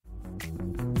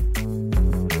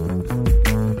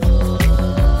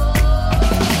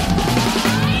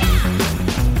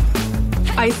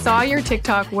 I saw your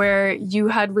TikTok where you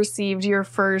had received your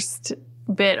first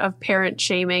bit of parent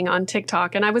shaming on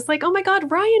TikTok. And I was like, oh my God,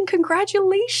 Ryan,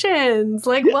 congratulations.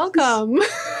 Like, yes. Welcome.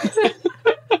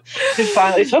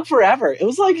 It took forever. It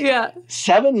was like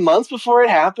 7 months before it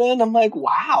happened. I'm like,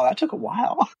 wow, that took a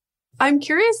while. I'm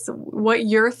curious what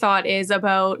your thought is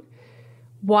about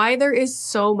why there is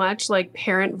so much like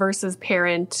parent versus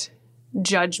parent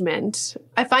judgment.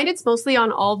 I find it's mostly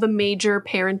on all the major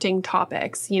parenting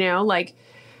topics, like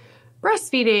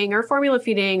breastfeeding or formula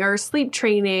feeding or sleep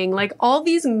training, like all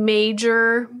these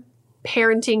major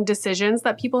parenting decisions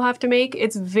that people have to make.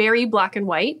 It's very black and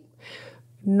white.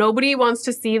 Nobody wants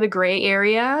to see the gray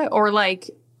area or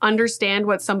like understand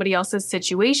what somebody else's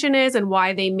situation is and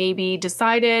why they maybe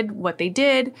decided what they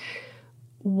did.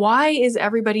 Why is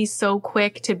everybody so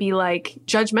quick to be like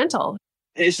judgmental?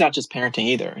 It's not just parenting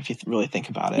either, if you really think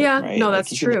about it. Yeah, right? No,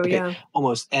 that's true. Yeah,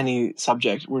 almost any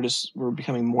subject, we're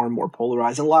becoming more and more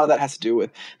polarized, and a lot of that has to do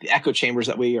with the echo chambers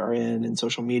that we are in and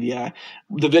social media.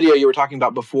 The video you were talking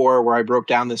about before, where I broke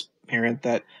down this parent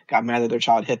that got mad that their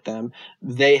child hit them,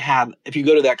 they had, if you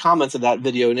go to that comments of that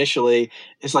video initially,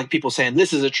 it's like people saying,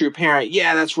 "This is a true parent.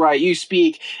 Yeah, that's right. You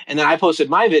speak." And then I posted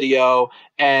my video,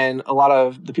 and a lot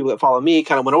of the people that follow me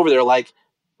kind of went over there like,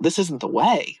 this isn't the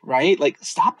way, right? Like,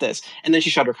 stop this. And then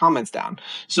she shut her comments down.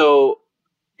 So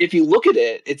if you look at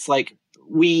it, it's like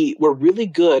we're really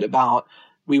good about,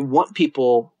 we want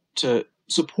people to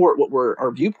support what our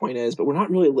viewpoint is, but we're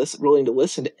not really willing to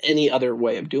listen to any other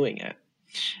way of doing it.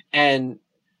 And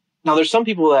now there's some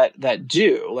people that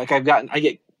do. Like I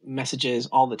get messages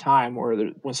all the time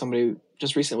when somebody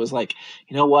just recently was like,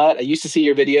 you know what? I used to see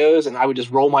your videos and I would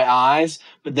just roll my eyes,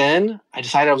 but then I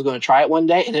decided I was going to try it one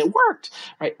day and it worked,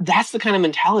 right? That's the kind of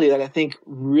mentality that I think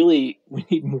really we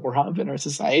need more of in our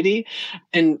society.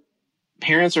 And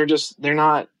parents are just, they're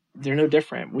no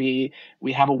different. We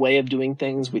have a way of doing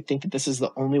things. We think that this is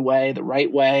the only way, the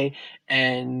right way.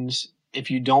 And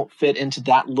if you don't fit into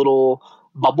that little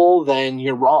bubble, then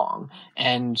you're wrong.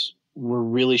 And we're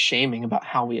really shaming about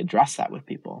how we address that with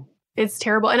people. It's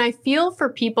terrible. And I feel for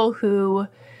people who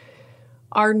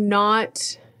are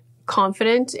not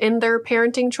confident in their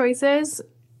parenting choices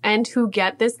and who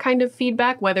get this kind of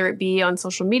feedback, whether it be on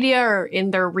social media or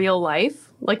in their real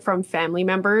life, like from family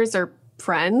members or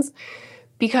friends,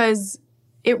 because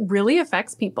it really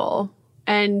affects people.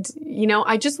 And,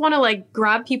 I just want to like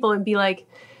grab people and be like,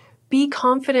 be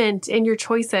confident in your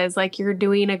choices, like you're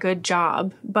doing a good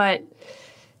job. But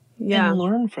and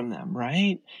learn from them,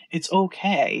 right? It's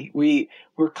okay. We're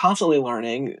constantly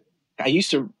learning. I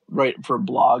used to write for a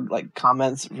blog, like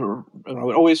comments. I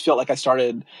would always feel like I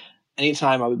started,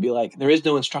 anytime I would be like, there is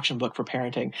no instruction book for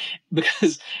parenting,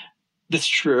 because that's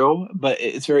true, but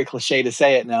it's very cliche to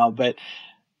say it now. But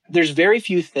there's very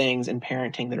few things in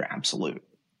parenting that are absolute,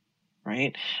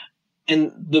 right?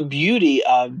 And the beauty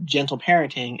of gentle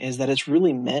parenting is that it's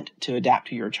really meant to adapt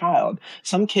to your child.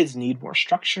 Some kids need more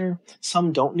structure.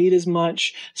 Some don't need as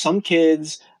much. Some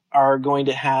kids are going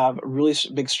to have a really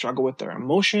big struggle with their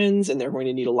emotions, and they're going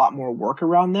to need a lot more work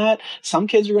around that. Some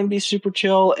kids are going to be super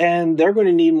chill, and they're going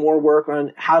to need more work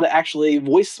on how to actually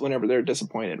voice whenever they're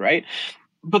disappointed, right?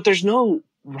 But there's no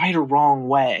right or wrong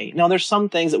way. Now, there's some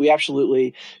things that we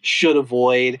absolutely should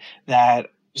avoid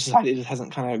that society just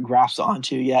hasn't kind of grasped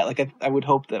onto yet. Like I would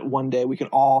hope that one day we can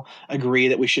all agree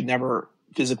that we should never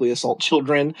physically assault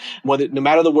children, no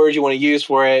matter the words you want to use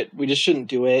for it, we just shouldn't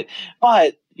do it.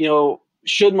 But,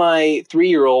 should my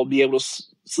 3-year-old be able to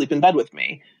sleep in bed with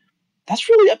me. That's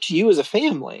really up to you as a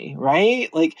family,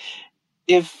 right? Like,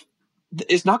 if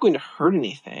it's not going to hurt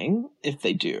anything if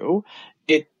they do,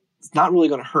 it's not really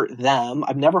going to hurt them.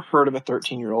 I've never heard of a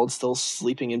 13-year-old still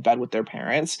sleeping in bed with their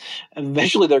parents.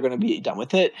 Eventually they're going to be done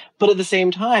with it. But at the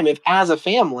same time, if as a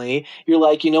family, you're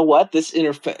like, you know what, this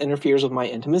interferes with my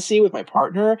intimacy with my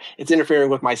partner, it's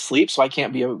interfering with my sleep, so I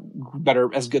can't be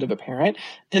as good of a parent.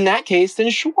 In that case,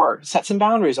 then sure, set some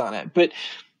boundaries on it. But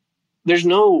there's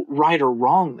no right or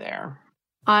wrong there.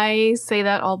 I say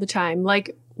that all the time.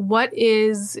 Like, what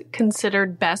is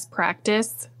considered best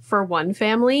practice for one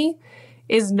family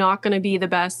is not going to be the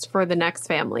best for the next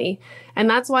family. And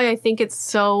that's why I think it's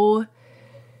so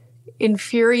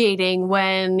infuriating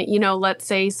when, let's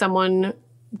say someone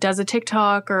does a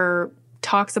TikTok or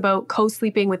talks about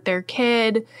co-sleeping with their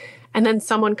kid, and then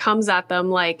someone comes at them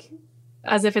like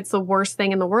as if it's the worst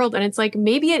thing in the world. And it's like,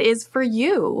 maybe it is for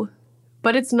you,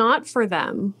 but it's not for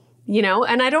them,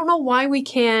 And I don't know why we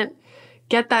can't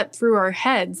get that through our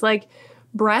heads. Like,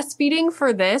 breastfeeding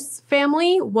for this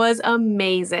family was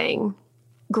amazing.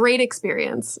 Great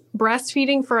experience.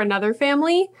 Breastfeeding for another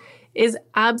family is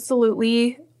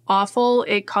absolutely awful.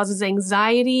 It causes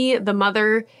anxiety. The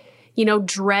mother,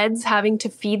 dreads having to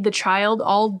feed the child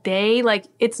all day. Like,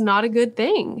 it's not a good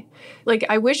thing. Like,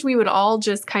 I wish we would all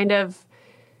just kind of,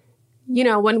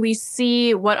 when we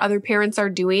see what other parents are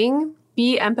doing,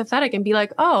 be empathetic and be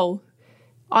like, oh,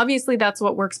 obviously that's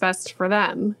what works best for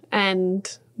them.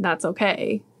 And that's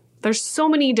okay. There's so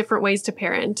many different ways to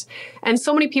parent. And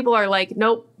so many people are like,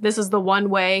 nope, this is the one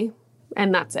way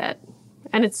and that's it.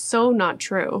 And it's so not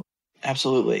true.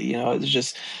 Absolutely. There's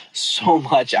just so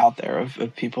much out there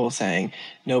of people saying,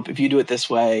 nope, if you do it this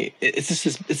way,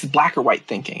 it's black or white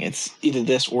thinking. It's either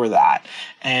this or that.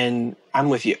 And I'm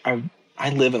with you. I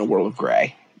live in a world of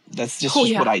gray. That's just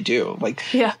what I do. Like,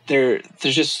 there's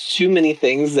just too many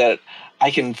things that I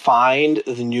can find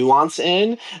the nuance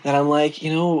in that I'm like,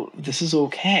 this is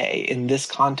okay in this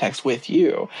context with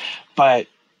you. But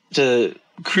to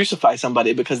crucify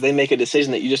somebody because they make a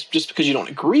decision that you just because you don't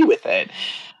agree with it.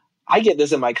 I get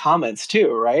this in my comments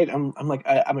too, right? I'm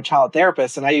a child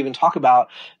therapist, and I even talk about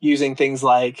using things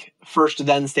like first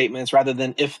then statements rather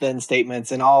than if then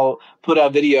statements. And I'll put a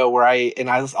video where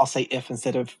I'll say if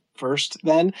instead of first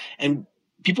then, and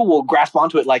people will grasp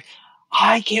onto it like,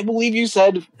 I can't believe you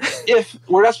said if.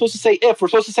 We're not supposed to say if. We're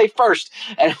supposed to say first.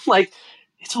 And I'm like,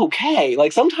 it's okay.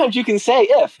 Like, sometimes you can say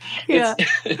if. Yeah.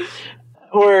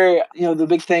 Or, the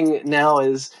big thing now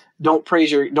is don't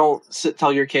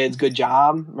tell your kids good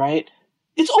job, right?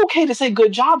 It's okay to say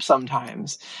good job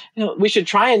sometimes. We should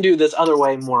try and do this other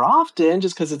way more often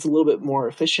just because it's a little bit more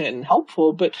efficient and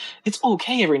helpful. But it's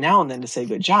okay every now and then to say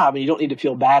good job. And you don't need to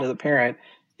feel bad as a parent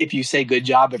if you say good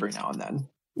job every now and then.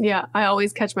 Yeah, I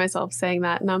always catch myself saying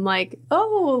that. And I'm like,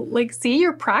 oh, like, see,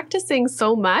 you're practicing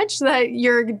so much that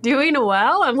you're doing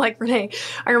well. I'm like, Renee,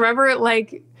 I remember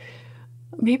like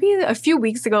maybe a few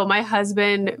weeks ago, my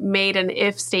husband made an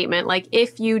if statement, like,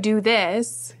 if you do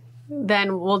this,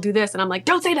 then we'll do this. And I'm like,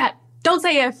 don't say that. Don't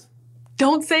say if.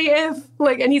 Don't say if.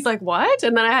 Like, and he's like, what?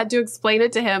 And then I had to explain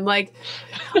it to him. Like,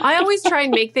 I always try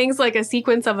and make things like a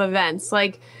sequence of events.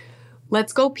 Like,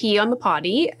 let's go pee on the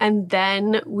potty, and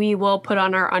then we will put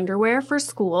on our underwear for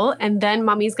school, and then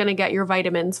mommy's going to get your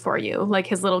vitamins for you, like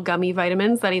his little gummy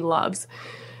vitamins that he loves.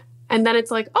 And then it's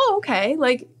like, oh, okay.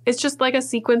 Like, it's just like a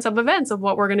sequence of events of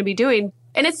what we're going to be doing.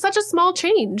 And it's such a small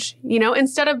change,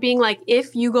 instead of being like,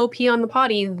 if you go pee on the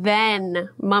potty, then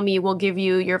mommy will give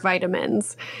you your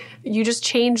vitamins. You just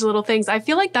change little things. I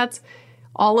feel like that's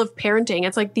all of parenting.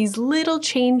 It's like these little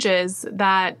changes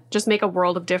that just make a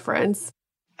world of difference.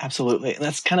 Absolutely. And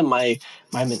that's kind of my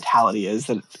mentality, is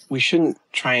that we shouldn't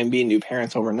try and be new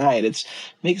parents overnight. It's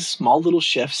make small little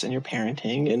shifts in your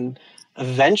parenting, and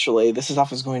eventually this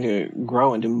stuff is going to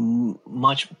grow into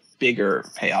much bigger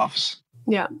payoffs.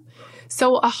 Yeah.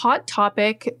 So a hot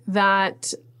topic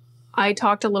that I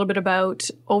talked a little bit about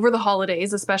over the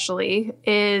holidays, especially,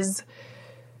 is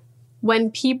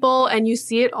when people, and you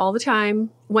see it all the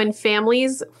time, when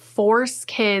families force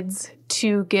kids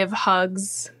to give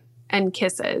hugs and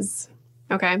kisses.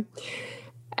 Okay.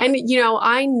 And,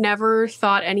 I never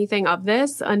thought anything of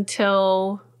this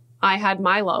until I had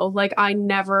Milo. Like, it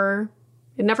never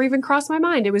even crossed my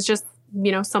mind. It was just,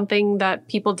 something that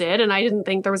people did, and I didn't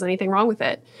think there was anything wrong with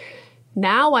it.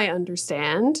 Now I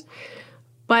understand.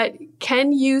 But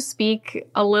can you speak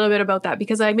a little bit about that?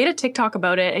 Because I made a TikTok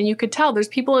about it, and you could tell there's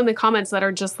people in the comments that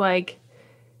are just like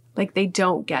they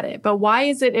don't get it. But why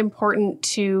is it important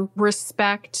to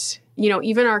respect,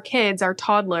 even our kids, our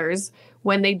toddlers,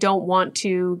 when they don't want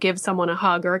to give someone a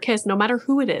hug or a kiss, no matter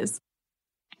who it is?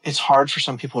 it's hard for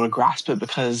some people to grasp it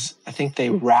because I think they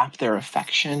wrap their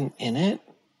affection in it,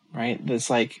 right? That's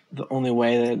like the only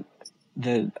way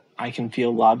that I can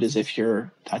feel loved is if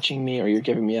you're touching me or you're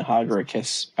giving me a hug or a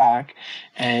kiss back.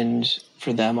 And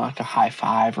for them, like a high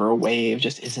five or a wave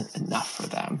just isn't enough for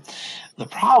them. The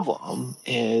problem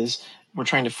is we're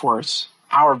trying to force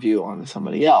our view onto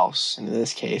somebody else. And in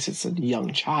this case, it's a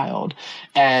young child.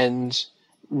 And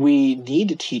we need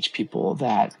to teach people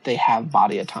that they have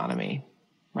body autonomy,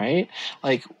 right?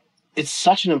 Like, it's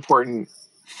such an important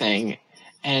thing.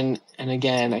 And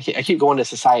again, I keep going to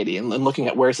society and looking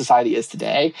at where society is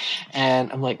today.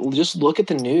 And I'm like, just look at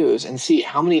the news and see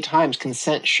how many times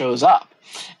consent shows up.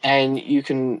 And you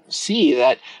can see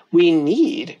that we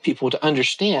need people to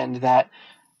understand that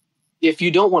if you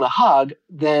don't want to hug,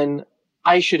 then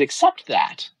I should accept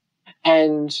that.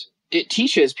 And it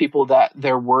teaches people that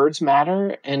their words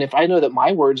matter. And if I know that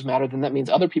my words matter, then that means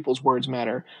other people's words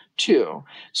matter too.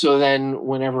 So then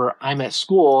whenever I'm at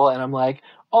school and I'm like,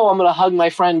 oh, I'm going to hug my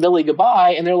friend Billy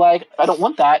goodbye, and they're like, I don't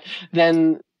want that,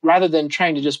 then rather than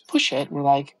trying to just push it, we're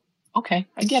like, okay,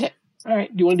 I get it. All right,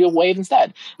 do you want to do a wave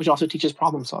instead? Which also teaches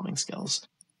problem-solving skills.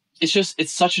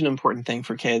 It's such an important thing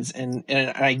for kids. And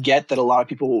I get that a lot of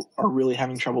people are really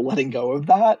having trouble letting go of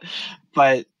that.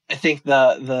 But I think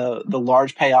the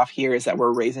large payoff here is that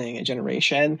we're raising a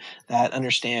generation that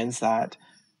understands that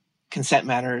consent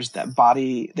matters, that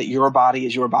your body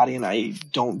is your body, and I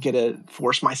don't get to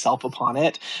force myself upon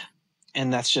it.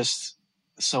 And that's just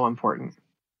so important.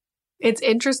 It's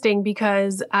interesting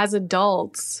because as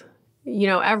adults,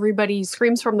 everybody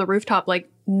screams from the rooftop,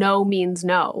 like, no means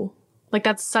no. Like,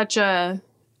 that's such a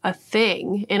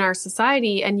thing in our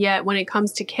society. And yet when it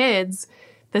comes to kids,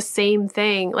 the same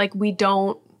thing, like, we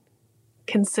don't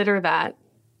consider that,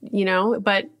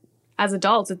 but as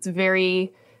adults, it's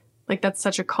very, like, that's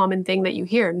such a common thing that you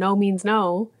hear. No means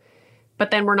no.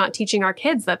 But then we're not teaching our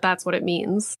kids that that's what it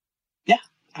means. Yeah,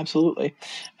 absolutely.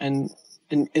 And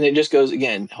it just goes,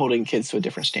 again, holding kids to a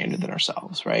different standard than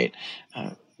ourselves, right?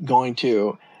 Going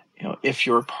to, if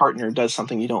your partner does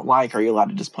something you don't like, are you allowed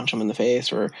to just punch them in the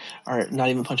face or not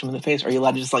even punch them in the face? Are you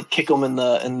allowed to just like kick them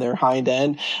in their hind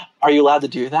end? Are you allowed to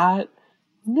do that?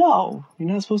 No, you're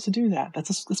not supposed to do that.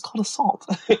 It's called assault.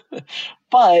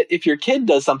 But if your kid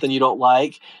does something you don't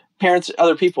like, parents,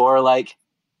 other people are like,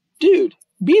 dude,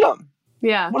 beat them.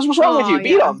 Yeah. What's wrong with you?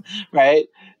 Beat them. Right.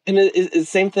 And it's the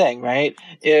same thing, right?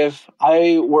 If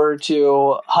I were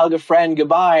to hug a friend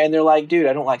goodbye and they're like, dude,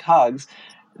 I don't like hugs,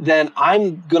 then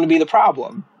I'm going to be the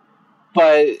problem.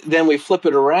 But then we flip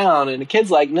it around and the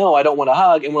kid's like, no, I don't want to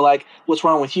hug. And we're like, what's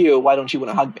wrong with you? Why don't you want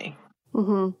to hug me?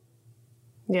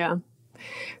 Mm-hmm. Yeah.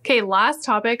 Okay, last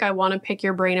topic I want to pick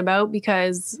your brain about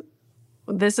because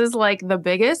this is like the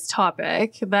biggest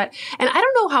topic and I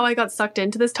don't know how I got sucked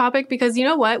into this topic because you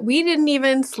know what? We didn't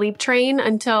even sleep train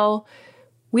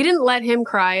we didn't let him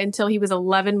cry until he was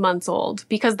 11 months old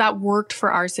because that worked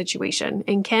for our situation.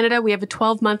 In Canada, we have a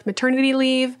 12-month maternity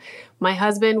leave. My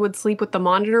husband would sleep with the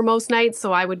monitor most nights,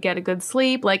 so I would get a good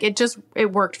sleep. Like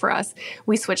it worked for us.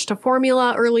 We switched to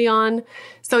formula early on.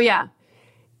 So yeah,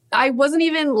 I wasn't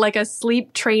even like a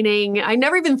sleep training. I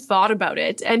never even thought about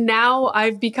it. And now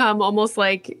I've become almost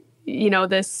like,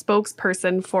 this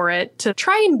spokesperson for it to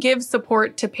try and give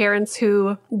support to parents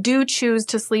who do choose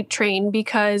to sleep train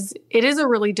because it is a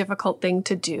really difficult thing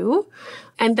to do.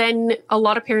 And then a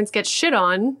lot of parents get shit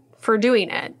on for doing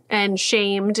it and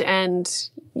shamed. And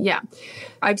yeah,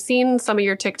 I've seen some of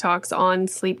your TikToks on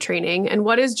sleep training. And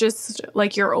what is just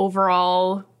like your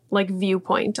overall like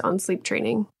viewpoint on sleep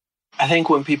training? I think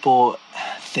when people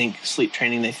think sleep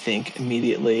training, they think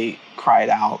immediately cry it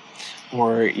out,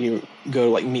 or you go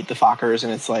to like Meet the Fockers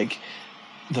and it's like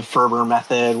the Ferber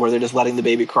method where they're just letting the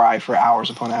baby cry for hours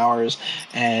upon hours.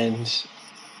 And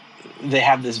they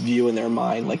have this view in their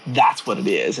mind, like that's what it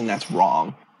is and that's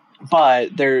wrong.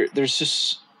 But there's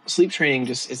just sleep training,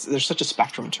 there's such a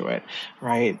spectrum to it,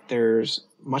 right? There's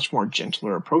much more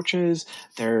gentler approaches.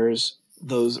 There's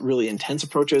those really intense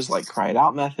approaches like cry it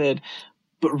out method.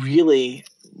 But really,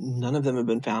 none of them have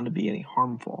been found to be any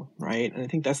harmful, right? And I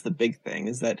think that's the big thing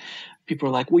is that people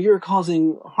are like, well, you're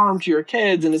causing harm to your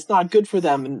kids and it's not good for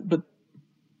them. But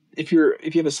if you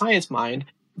have a science mind,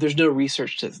 there's no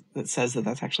research that says that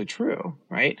that's actually true,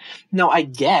 right? Now, I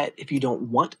get if you don't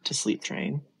want to sleep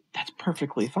train, that's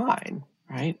perfectly fine,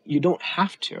 right? You don't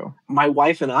have to. My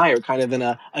wife and I are kind of in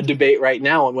a debate right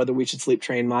now on whether we should sleep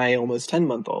train my almost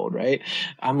 10-month-old, right?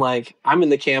 I'm in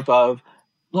the camp of,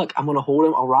 look, I'm going to hold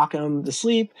him, I'll rock him to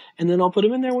sleep, and then I'll put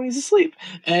him in there when he's asleep.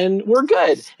 And we're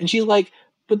good. And she's like,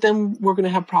 but then we're going to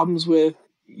have problems with,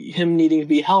 him needing to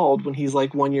be held when he's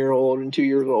like 1 year old and 2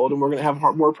 years old, and we're going to have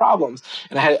more problems.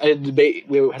 And I had a debate.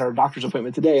 We had our doctor's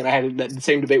appointment today, and I had that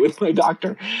same debate with my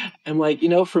doctor. I'm like,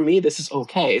 for me, this is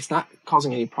okay. It's not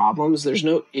causing any problems. There's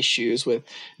no issues with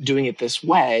doing it this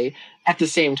way. At the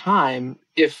same time,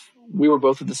 if we were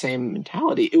both of the same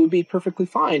mentality, it would be perfectly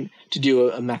fine to do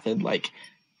a method like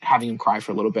having him cry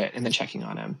for a little bit and then checking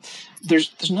on him.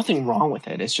 There's nothing wrong with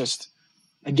it. It's just,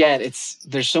 again,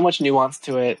 there's so much nuance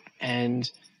to it, and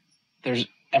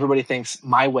everybody thinks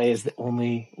my way is the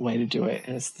only way to do it,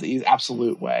 and it's the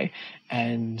absolute way,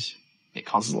 and it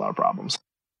causes a lot of problems.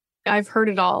 I've heard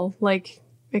it all. Like,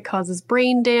 it causes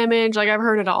brain damage. Like, I've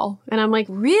heard it all. And I'm like,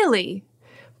 really?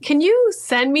 Can you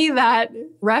send me that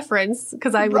reference?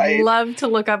 Because I would love to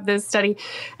look up this study.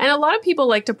 And a lot of people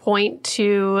like to point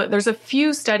to, there's a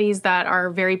few studies that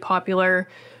are very popular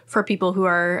for people who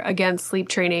are against sleep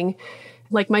training.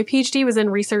 Like, my PhD was in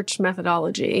research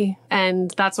methodology, and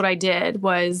that's what I did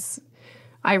was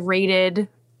I rated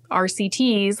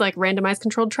RCTs, like randomized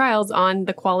controlled trials, on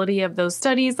the quality of those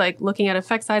studies, like looking at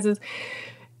effect sizes.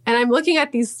 And I'm looking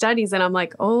at these studies and I'm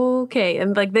like, okay.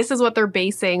 And like, this is what they're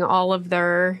basing all of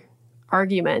their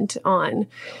argument on.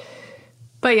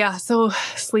 But yeah, so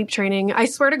sleep training, I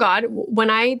swear to God,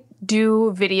 when I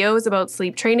do videos about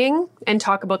sleep training and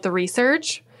talk about the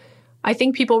research, I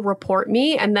think people report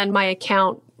me and then my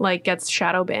account like gets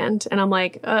shadow banned. And I'm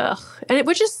like, ugh. And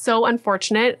which is so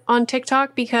unfortunate on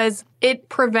TikTok because it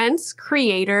prevents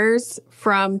creators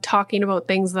from talking about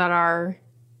things that are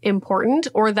important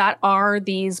or that are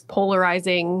these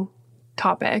polarizing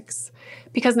topics.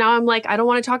 Because now I'm like, I don't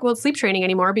want to talk about sleep training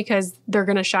anymore because they're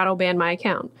going to shadow ban my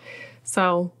account.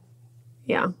 So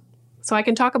yeah. So I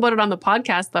can talk about it on the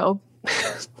podcast though.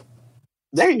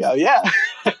 There you go. Yeah.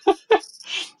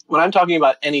 When I'm talking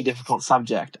about any difficult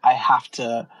subject, I have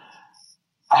to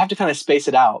kind of space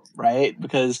it out, right?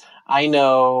 Because I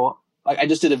know, like, I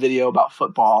just did a video about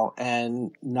football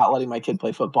and not letting my kid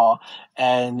play football,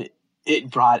 and it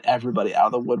brought everybody out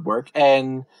of the woodwork.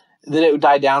 And then it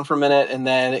died down for a minute, and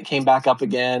then it came back up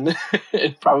again.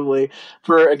 And probably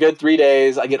for a good 3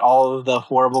 days, I get all of the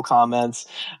horrible comments.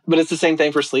 But it's the same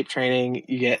thing for sleep training.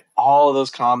 You get all of those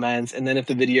comments, and then if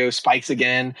the video spikes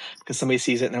again because somebody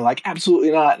sees it and they're like, absolutely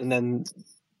not, and then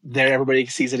everybody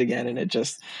sees it again, and it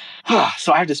just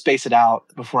so I have to space it out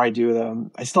before I do them.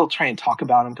 I still try and talk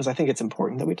about them because I think it's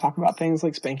important that we talk about things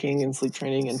like spanking and sleep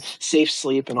training and safe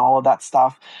sleep and all of that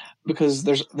stuff, because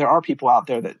there are people out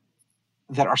there that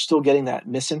are still getting that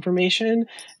misinformation,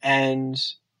 and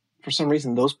for some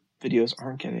reason those videos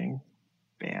aren't getting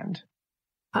banned.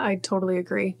 I totally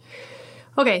agree.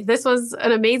 Okay, this was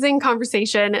an amazing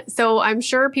conversation. So I'm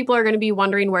sure people are going to be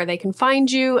wondering where they can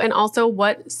find you and also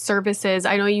what services.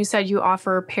 I know you said you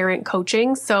offer parent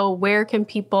coaching. So where can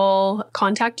people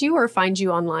contact you or find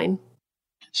you online?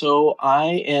 So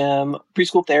I am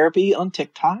Preschool Therapy on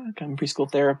TikTok. I'm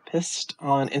Preschool Therapist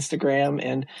on Instagram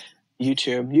and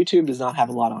YouTube. YouTube does not have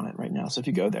a lot on it right now. So if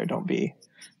you go there, don't be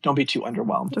too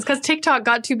underwhelmed. It's because TikTok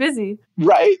got too busy.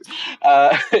 Right.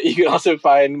 You can also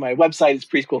find my website. It's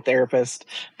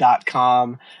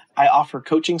preschooltherapist.com. I offer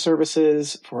coaching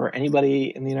services for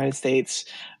anybody in the United States,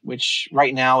 which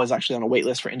right now is actually on a wait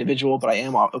list for individual, but I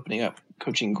am opening up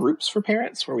coaching groups for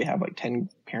parents where we have like 10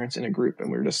 parents in a group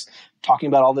and we're just talking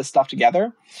about all this stuff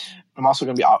together. I'm also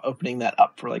going to be opening that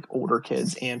up for like older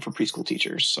kids and for preschool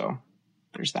teachers. So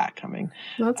there's that coming.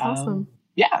 That's awesome.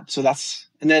 Yeah. So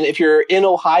and then if you're in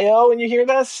Ohio and you hear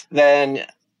this, then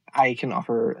I can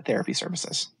offer therapy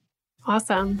services.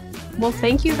 Awesome. Well,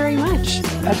 thank you very much.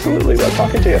 Absolutely. Love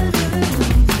talking to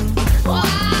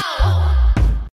you.